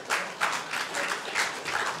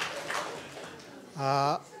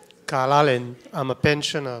 Carl Allen, I'm a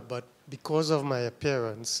pensioner, but because of my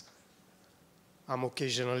appearance, I'm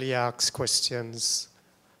occasionally asked questions.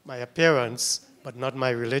 My appearance, but not my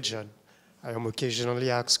religion. I am occasionally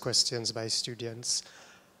asked questions by students.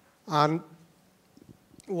 And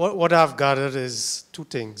what I've gathered is two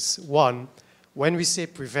things. One, when we say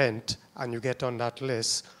prevent, and you get on that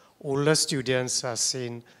list, older students are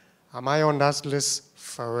saying, am I on that list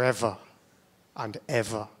forever and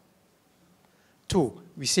ever? Two,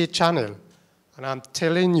 we say channel, and I'm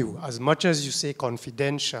telling you, as much as you say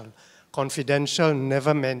confidential, confidential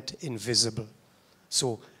never meant invisible.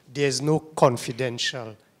 So there's no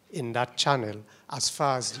confidential in that channel as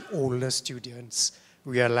far as the older students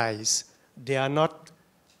realize. They are not,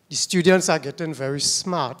 the students are getting very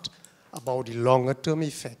smart about the longer term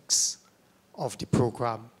effects of the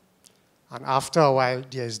program. And after a while,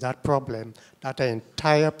 there's that problem that the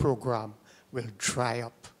entire program will dry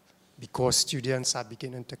up because students are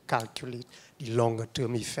beginning to calculate the longer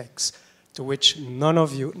term effects, to which none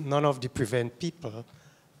of the prevent people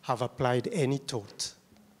have applied any thought.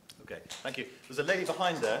 Okay, thank you. There's a lady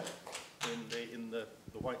behind there in the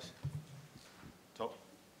white top.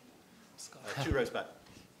 2 rows back.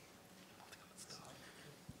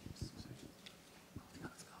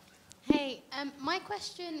 Hey, my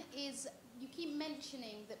question is, you keep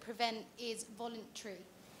mentioning that prevent is voluntary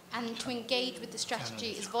and to engage with the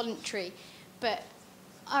strategy is voluntary, but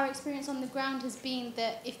our experience on the ground has been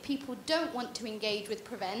that if people don't want to engage with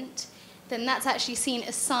prevent, then that's actually seen as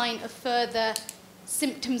a sign of further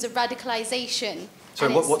symptoms of radicalisation. So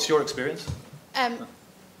what's your experience?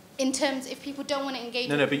 In terms, if people don't want to engage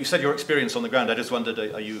No, but you said your experience on the ground. I just wondered,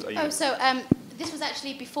 are you... Oh, so this was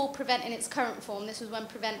actually before prevent in its current form. This was when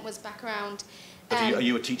prevent was back around. But are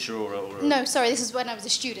you a teacher or a... No, sorry, this is when I was a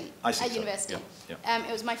student at Yeah, university. yeah.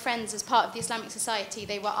 It was my friends as part of the Islamic Society.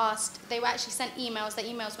 They were actually sent emails, their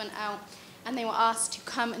emails went out, and they were asked to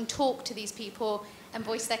come and talk to these people and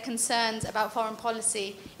voice their concerns about foreign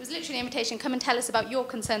policy. It was literally an invitation, come and tell us about your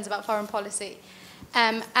concerns about foreign policy.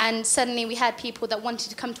 And suddenly we had people that wanted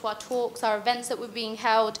to come to our talks, our events that were being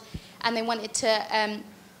held, and they wanted to...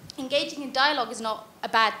 engaging in dialogue is not a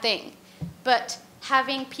bad thing, but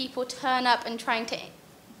having people turn up and trying to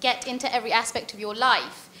get into every aspect of your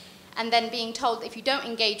life and then being told that if you don't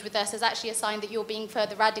engage with us is actually a sign that you're being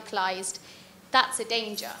further radicalized, that's a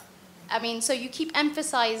danger. I mean, so you keep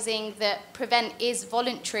emphasizing that prevent is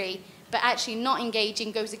voluntary, but actually not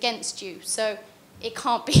engaging goes against you. So it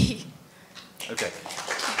can't be. Okay.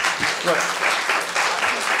 Right.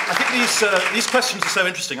 I think these questions are so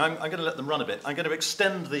interesting, I'm going to let them run a bit. I'm going to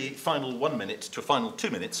extend the final 1 minute to a final 2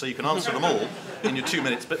 minutes, so you can answer them all in your 2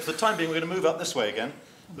 minutes. But for the time being, we're going to move up this way again.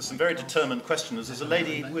 There's some very determined questioners. There's a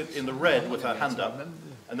lady in the red with her hand up,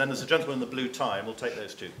 and then there's a gentleman in the blue tie, and we'll take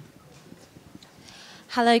those two.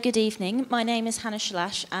 Hello, good evening. My name is Hannah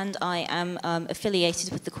Shalash, and I am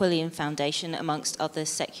affiliated with the Quillian Foundation, amongst other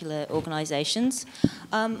secular organisations.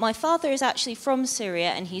 My father is actually from Syria,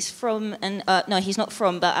 and he's from, no, he's not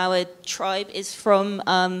from, but our tribe is from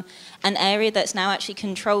an area that's now actually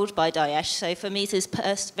controlled by Daesh. So for me, it is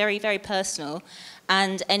very, very personal.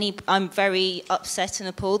 And I'm very upset and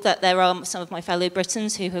appalled that there are some of my fellow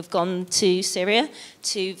Britons who have gone to Syria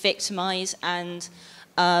to victimise and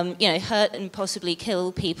hurt and possibly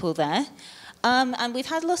kill people there. And we've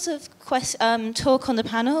had lots of talk on the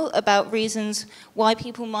panel about reasons why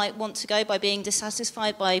people might want to go by being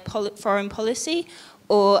dissatisfied by foreign policy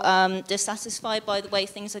or dissatisfied by the way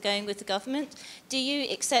things are going with the government. Do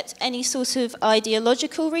you accept any sort of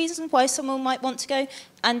ideological reason why someone might want to go?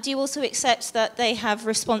 And do you also accept that they have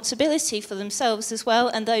responsibility for themselves as well,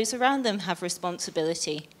 and those around them have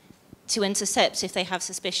responsibility to intercept if they have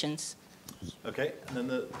suspicions? Okay, and then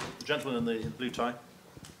the gentleman in the blue tie.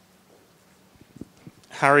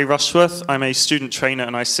 Harry Rushworth. I'm a student trainer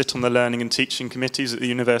and I sit on the learning and teaching committees at the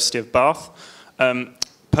University of Bath.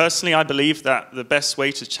 Personally, I believe that the best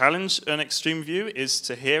way to challenge an extreme view is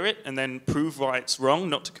to hear it and then prove why it's wrong,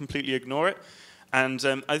 not to completely ignore it. And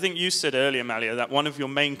I think you said earlier, Malia, that one of your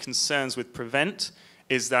main concerns with Prevent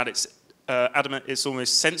is that it's adamant it's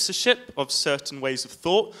almost censorship of certain ways of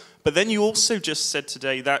thought. But then you also just said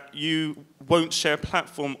today that you won't share a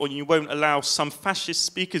platform or you won't allow some fascist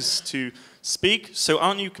speakers to speak. So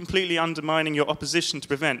aren't you completely undermining your opposition to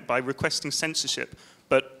Prevent by requesting censorship,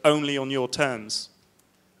 but only on your terms?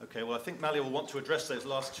 Okay, well, I think Malia will want to address those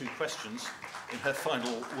last two questions in her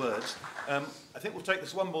final words. I think we'll take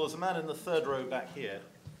this one more. There's a man in the third row back here.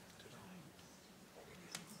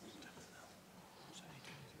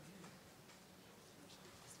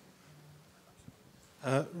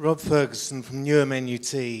 Rob Ferguson from Newham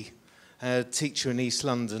NUT, a teacher in East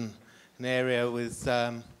London, an area with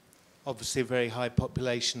obviously a very high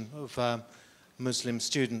population of Muslim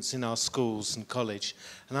students in our schools and college.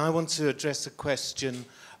 And I want to address a question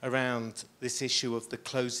around this issue of the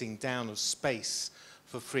closing down of space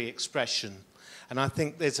for free expression. And I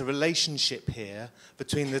think there's a relationship here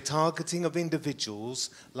between the targeting of individuals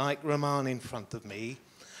like Rahman in front of me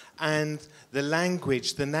and the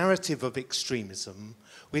language, the narrative of extremism,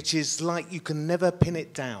 which is like you can never pin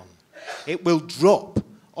it down. It will drop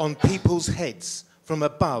on people's heads from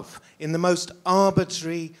above in the most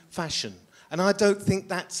arbitrary fashion. And I don't think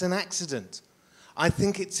that's an accident. I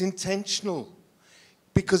think it's intentional.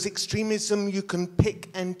 Because extremism, you can pick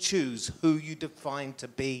and choose who you define to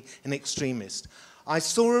be an extremist. I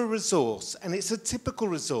saw a resource, and it's a typical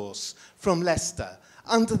resource from Leicester,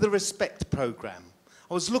 under the Respect programme.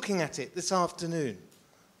 I was looking at it this afternoon.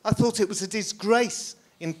 I thought it was a disgrace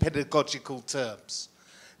in pedagogical terms.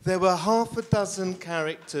 There were half a dozen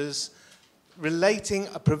characters relating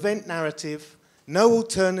a Prevent narrative, no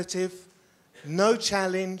alternative, no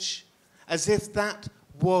challenge, as if that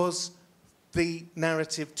was the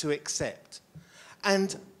narrative to accept.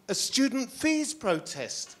 And a student fees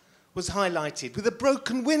protest was highlighted with a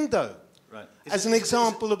broken window as an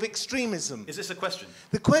example of extremism. Is this a question?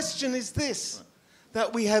 The question is this,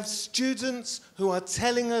 that we have students who are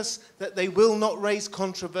telling us that they will not raise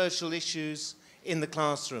controversial issues in the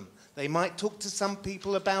classroom. They might talk to some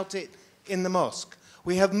people about it in the mosque.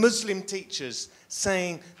 We have Muslim teachers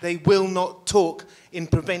saying they will not talk in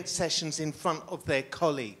Prevent sessions in front of their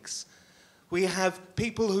colleagues. We have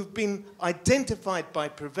people who've been identified by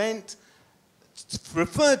Prevent,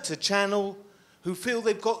 referred to Channel, who feel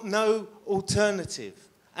they've got no alternative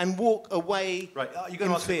and walk away. Right, are you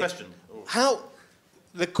going to ask a question?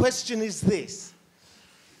 The question is this.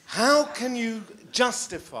 How can you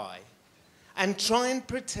justify and try and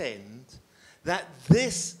pretend that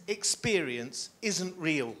this experience isn't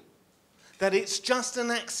real, that it's just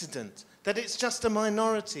an accident, that it's just a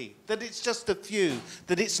minority, that it's just a few,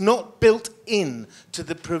 that it's not built in to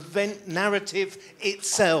the Prevent narrative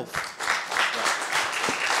itself?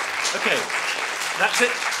 Right. Okay, that's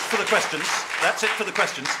it for the questions. That's it for the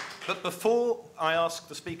questions. But before I ask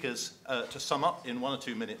the speakers to sum up in 1 or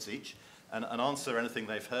 2 minutes each and answer anything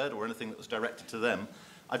they've heard or anything that was directed to them,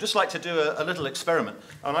 I'd just like to do a little experiment.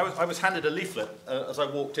 And I was handed a leaflet as I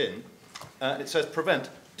walked in, It says, prevent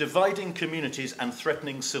dividing communities and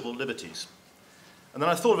threatening civil liberties. And then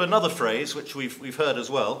I thought of another phrase, which we've heard as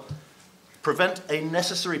well, prevent a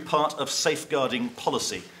necessary part of safeguarding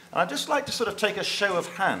policy. And I'd just like to sort of take a show of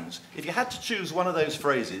hands. If you had to choose one of those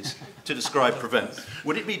phrases to describe prevent,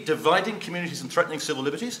 would it be dividing communities and threatening civil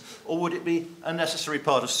liberties, or would it be a necessary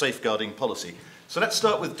part of safeguarding policy? So let's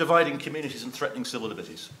start with dividing communities and threatening civil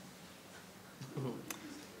liberties.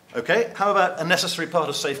 Okay, how about a necessary part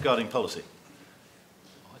of safeguarding policy?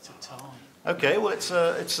 Oh, it's a tie. Okay, well, it's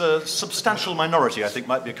a substantial minority, I think,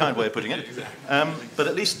 might be a kind way of putting it. But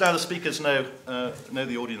at least now the speakers know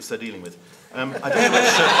the audience they're dealing with. I don't know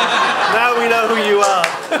which, now we know who you are.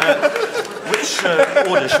 Which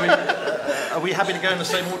order? Are we happy to go in the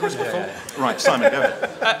same order as before? Right, Simon, go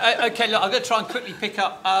ahead. Okay, look, I'm going to try and quickly pick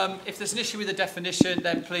up. If there's an issue with the definition,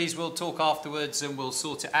 then please we'll talk afterwards and we'll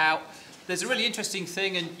sort it out. There's a really interesting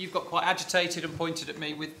thing, and you've got quite agitated and pointed at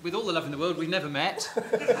me. With all the love in the world, we've never met.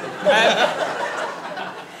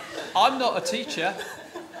 I'm not a teacher.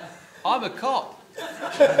 I'm a cop.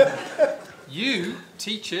 You,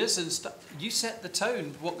 teachers, and you set the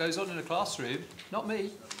tone of what goes on in a classroom, not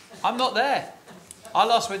me. I'm not there. I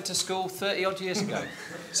last went to school 30-odd years ago.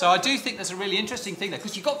 So I do think there's a really interesting thing there,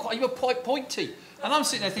 because you were quite pointy. And I'm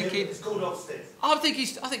sitting there thinking,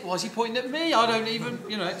 I think, why is he pointing at me? I don't even,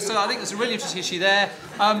 so I think there's a really interesting issue there.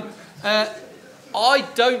 I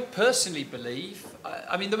don't personally believe,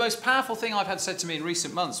 I mean, the most powerful thing I've had said to me in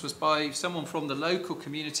recent months was by someone from the local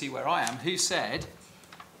community where I am, who said,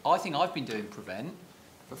 I think I've been doing prevent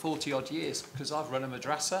for 40-odd years because I've run a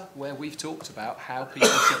madrasa where we've talked about how people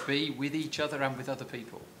should be with each other and with other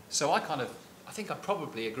people. So I think I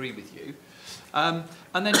probably agree with you. And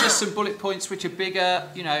then just some bullet points which are bigger.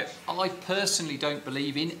 I personally don't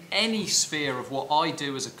believe in any sphere of what I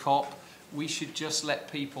do as a cop we should just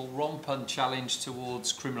let people romp unchallenged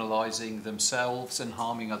towards criminalising themselves and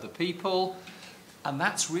harming other people. And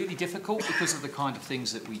that's really difficult because of the kind of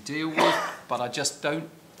things that we deal with, but I just don't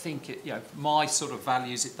think my sort of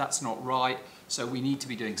values, that's not right, so we need to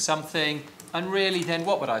be doing something. And really then,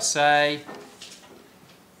 what would I say?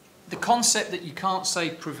 The concept that you can't say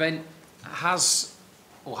prevent has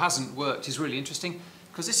or hasn't worked is really interesting,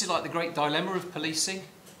 because this is like the great dilemma of policing.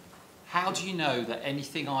 How do you know that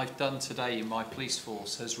anything I've done today in my police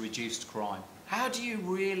force has reduced crime? How do you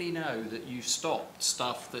really know that you've stopped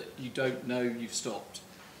stuff that you don't know you've stopped?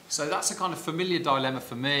 So that's a kind of familiar dilemma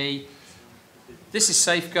for me. This is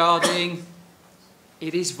safeguarding.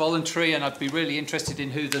 It is voluntary, and I'd be really interested in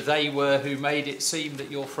who the they were who made it seem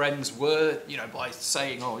that your friends were, by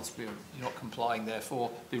saying, oh, you're not complying,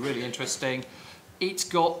 therefore. It'd be really interesting. It's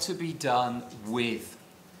got to be done with.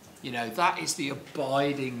 That is the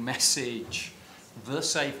abiding message. The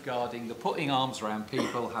safeguarding, the putting arms around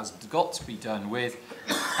people has got to be done with.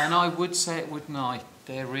 And I would say it, wouldn't I?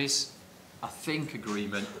 There is, I think,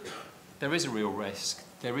 agreement. There is a real risk.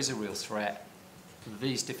 There is a real threat.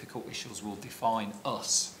 These difficult issues will define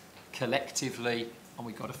us collectively, and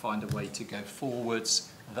we've got to find a way to go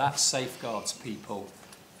forwards that safeguards people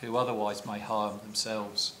who otherwise may harm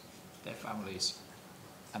themselves, their families,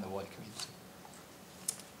 and the wider community.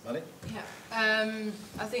 Molly? Yeah,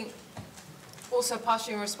 I think also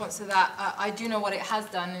partially in response to that, I do know what it has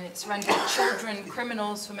done, and it's rendered children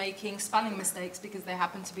criminals for making spelling mistakes because they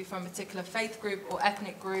happen to be from a particular faith group or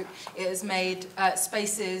ethnic group. It has made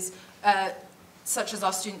spaces such as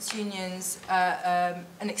our students' unions,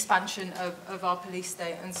 an expansion of our police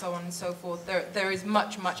state, and so on and so forth. There is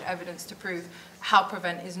much evidence to prove how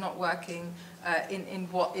prevent is not working in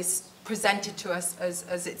what is presented to us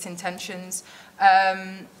as its intentions.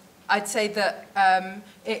 I'd say that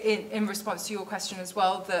in response to your question as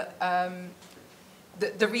well, that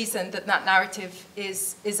the reason that narrative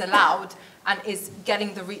is allowed and is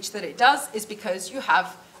getting the reach that it does is because you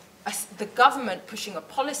have the government pushing a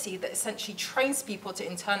policy that essentially trains people to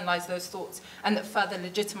internalize those thoughts and that further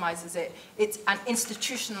legitimizes it and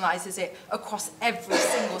institutionalizes it across every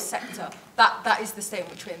single sector. That is the state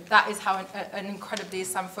in which we're in. That is how an incredibly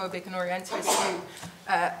Islamophobic and Orientalist view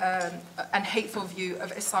and hateful view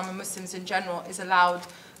of Islam and Muslims in general is allowed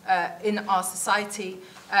in our society.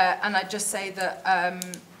 And I'd just say that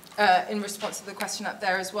in response to the question up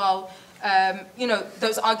there as well,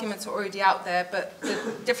 those arguments are already out there, but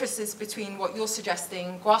the differences between what you're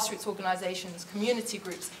suggesting, grassroots organizations, community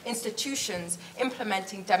groups, institutions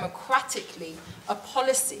implementing democratically a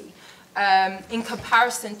policy in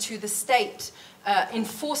comparison to the state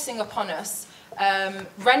enforcing upon us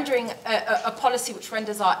rendering a policy which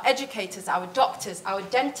renders our educators, our doctors, our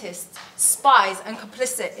dentists, spies and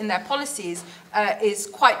complicit in their policies is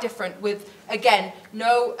quite different with, again,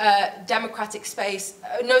 no democratic space,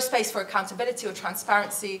 no space for accountability or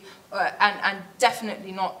transparency, and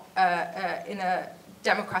definitely not in a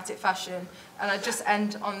democratic fashion. And I just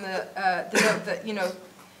end on the note that, you know,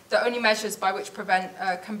 the only measures by which prevent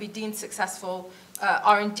can be deemed successful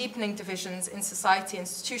are in deepening divisions in society,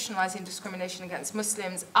 institutionalizing discrimination against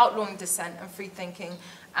Muslims, outlawing dissent and free thinking,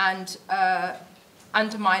 and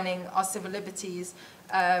undermining our civil liberties.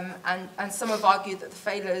 And some have argued that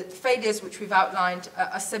the failures which we've outlined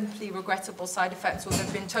are simply regrettable side effects, or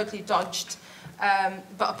they've been totally dodged.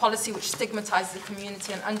 But a policy which stigmatizes the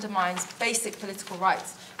community and undermines basic political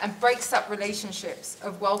rights and breaks up relationships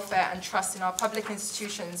of welfare and trust in our public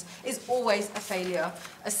institutions is always a failure.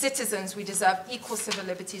 As citizens, we deserve equal civil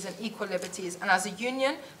liberties and equal liberties, and as a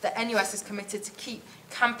union, the NUS is committed to keep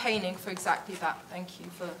campaigning for exactly that. Thank you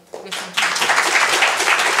for listening to me.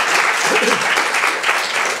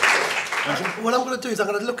 What I'm going to do is I'm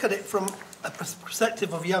going to look at it from a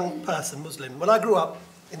perspective of a young person, Muslim. When I grew up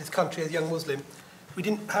in this country as a young Muslim, we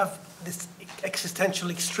didn't have this existential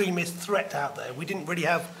extremist threat out there. We didn't really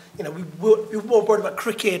have, you know, we were more worried about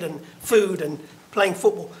cricket and food and playing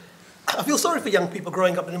football. I feel sorry for young people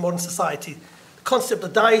growing up in a modern society. The concept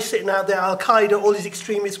of Daesh sitting out there, Al-Qaeda, all these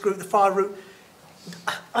extremist groups, the far route.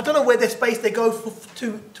 I don't know where their space they go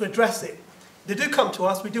to address it. They do come to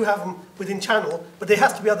us, we do have them within channel, but there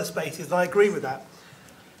has to be other spaces, and I agree with that.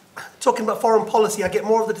 Talking about foreign policy, I get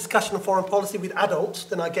more of the discussion of foreign policy with adults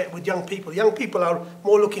than I get with young people. Young people are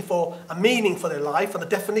more looking for a meaning for their life and a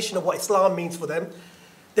definition of what Islam means for them.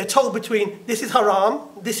 They're told between this is haram,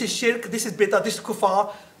 this is shirk, this is bid'ah, this is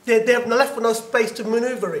kuffar. They're left with no space to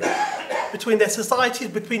maneuver in. Between their societies,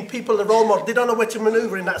 between people and role models, they don't know where to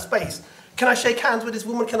maneuver in that space. Can I shake hands with this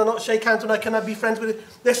woman? Can I not shake hands with her? Can I be friends with her?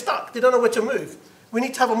 They're stuck. They don't know where to move. We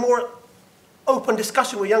need to have a more open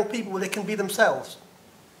discussion with young people where they can be themselves.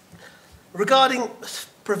 Regarding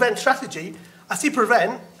prevent strategy, I see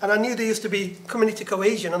prevent, and I knew there used to be community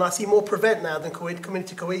cohesion, and I see more prevent now than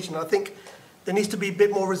community cohesion. I think there needs to be a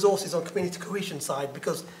bit more resources on community cohesion side,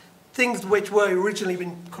 because things which were originally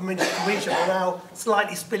in community cohesion are now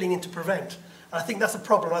slightly spilling into prevent. And I think that's a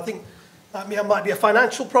problem. I think that might be a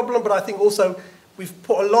financial problem, but I think also we've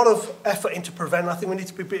put a lot of effort into prevent. I think we need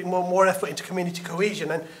to be putting more effort into community cohesion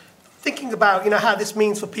and thinking about, you know, how this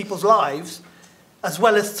means for people's lives, as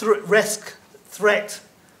well as risk, threat,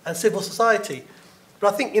 and civil society.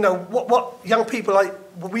 But I think, you know, what young people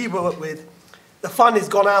we work with, the fun has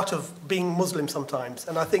gone out of being Muslim sometimes.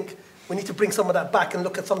 And I think we need to bring some of that back and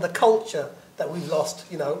look at some of the culture that we've lost,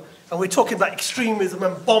 you know. And we're talking about extremism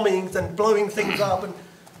and bombings and blowing things up. And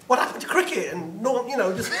what happened to cricket? And, you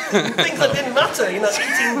know, just things that didn't matter, you know,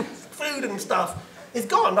 eating food and stuff. It's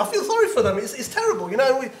gone. I feel sorry for them. It's terrible, you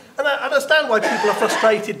know. And I understand why people are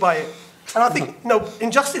frustrated by it. And I think, you know,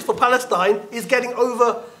 injustice for Palestine is getting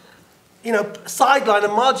over, you know, sidelined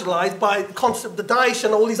and marginalised by the concept of the Daesh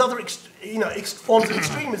and all these other, forms of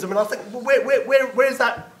extremism. And I think, well, where's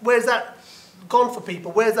that gone for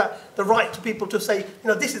people? Where's that the right to people to say, you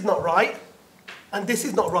know, this is not right, and this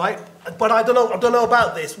is not right, but I don't know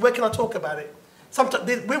about this. Where can I talk about it? Sometimes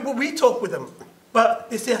we talk with them, but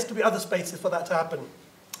there has to be other spaces for that to happen.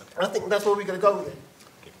 And I think that's where we're going to go with it.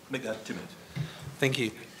 Okay. Make that 2 minutes. Thank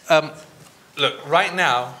you. Look, right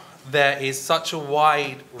now, there is such a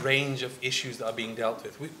wide range of issues that are being dealt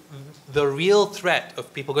with. The real threat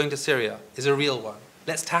of people going to Syria is a real one.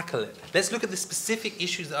 Let's tackle it. Let's look at the specific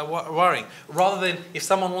issues that are worrying. Rather than if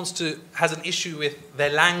someone has an issue with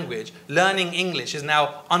their language, learning English is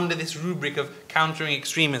now under this rubric of countering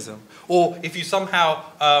extremism. Or if you somehow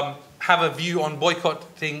have a view on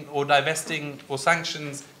boycotting or divesting or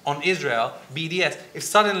sanctions on Israel, BDS, if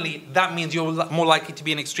suddenly that means you're more likely to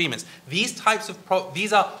be an extremist. These types of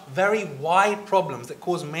these are very wide problems that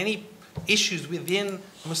cause many issues within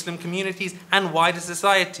Muslim communities and wider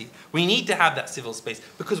society. We need to have that civil space,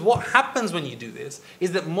 because what happens when you do this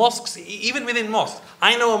is that mosques, even within mosques,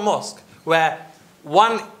 I know a mosque where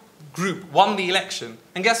one group won the election,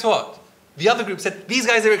 and guess what? The other group said, these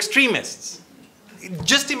guys are extremists.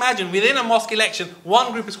 Just imagine, within a mosque election,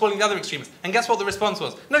 one group is calling the other extremists. And guess what the response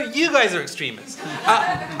was? No, you guys are extremists.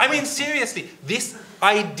 I mean, seriously, this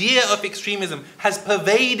idea of extremism has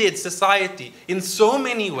pervaded society in so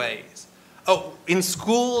many ways. Oh, in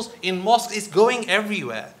schools, in mosques, it's going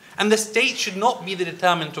everywhere. And the state should not be the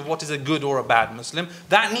determinant of what is a good or a bad Muslim.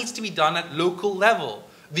 That needs to be done at local level.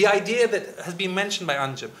 The idea that has been mentioned by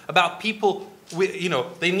Anjum about people, you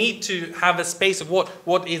know, they need to have a space of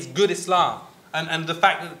what is good Islam. And the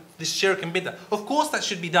fact that the shirk and bid'ah. Of course that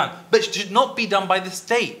should be done, but it should not be done by the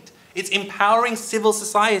state. It's empowering civil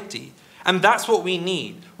society. And that's what we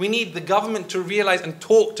need. We need the government to realize and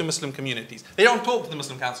talk to Muslim communities. They don't talk to the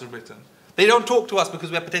Muslim Council of Britain. They don't talk to us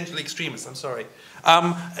because we're potentially extremists. I'm sorry.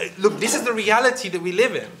 Look, this is the reality that we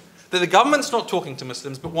live in. That the government's not talking to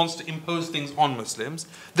Muslims but wants to impose things on Muslims.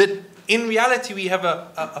 That in reality we have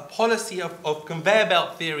a policy of conveyor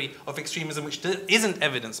belt theory of extremism which isn't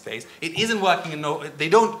evidence-based. It isn't working in they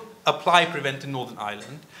don't apply prevent in Northern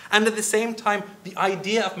Ireland. And at the same time, the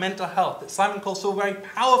idea of mental health that Simon Cole so very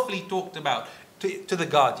powerfully talked about to The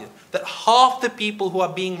Guardian, that half the people who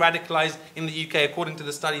are being radicalized in the UK, according to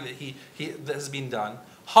the study that has been done,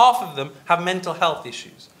 half of them have mental health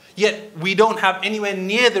issues. Yet we don't have anywhere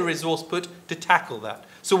near the resource put to tackle that.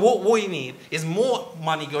 So what we need is more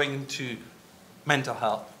money going into mental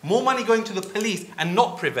health, more money going to the police and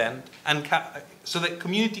not prevent, and so that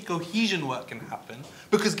community cohesion work can happen.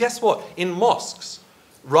 Because guess what? In mosques,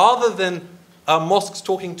 rather than mosques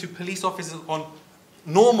talking to police officers on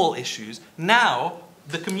normal issues, now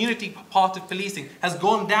the community part of policing has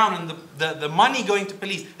gone down, and the money going to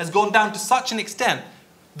police has gone down to such an extent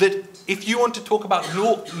that if you want to talk about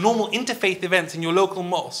normal interfaith events in your local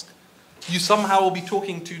mosque, you somehow will be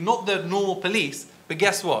talking to not the normal police, but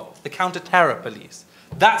guess what? The counter-terror police.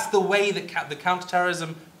 That's the way that the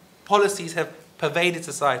counter-terrorism policies have pervaded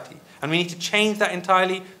society. And we need to change that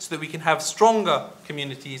entirely so that we can have stronger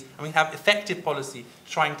communities and we have effective policy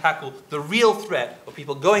to try and tackle the real threat of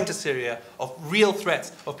people going to Syria, of real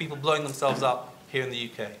threats of people blowing themselves up here in the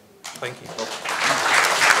UK. Thank you.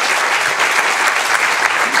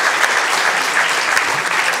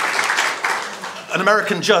 An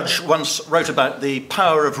American judge once wrote about the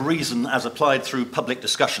power of reason as applied through public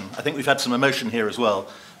discussion. I think we've had some emotion here as well,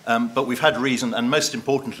 but we've had reason, and most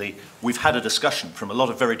importantly, we've had a discussion from a lot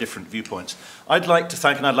of very different viewpoints. I'd like to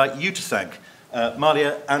thank, and I'd like you to thank,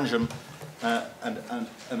 Malia, Anjum, and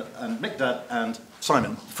Mikdad and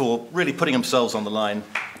Simon for really putting themselves on the line,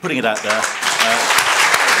 putting it out there.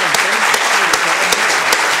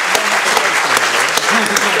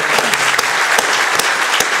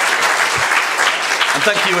 And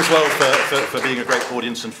thank you as well for being a great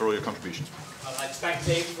audience and for all your contributions. I'd like to thank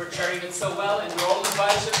Dave for chairing it so well, and you're all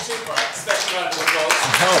invited to for a special round of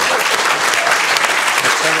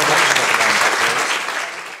applause.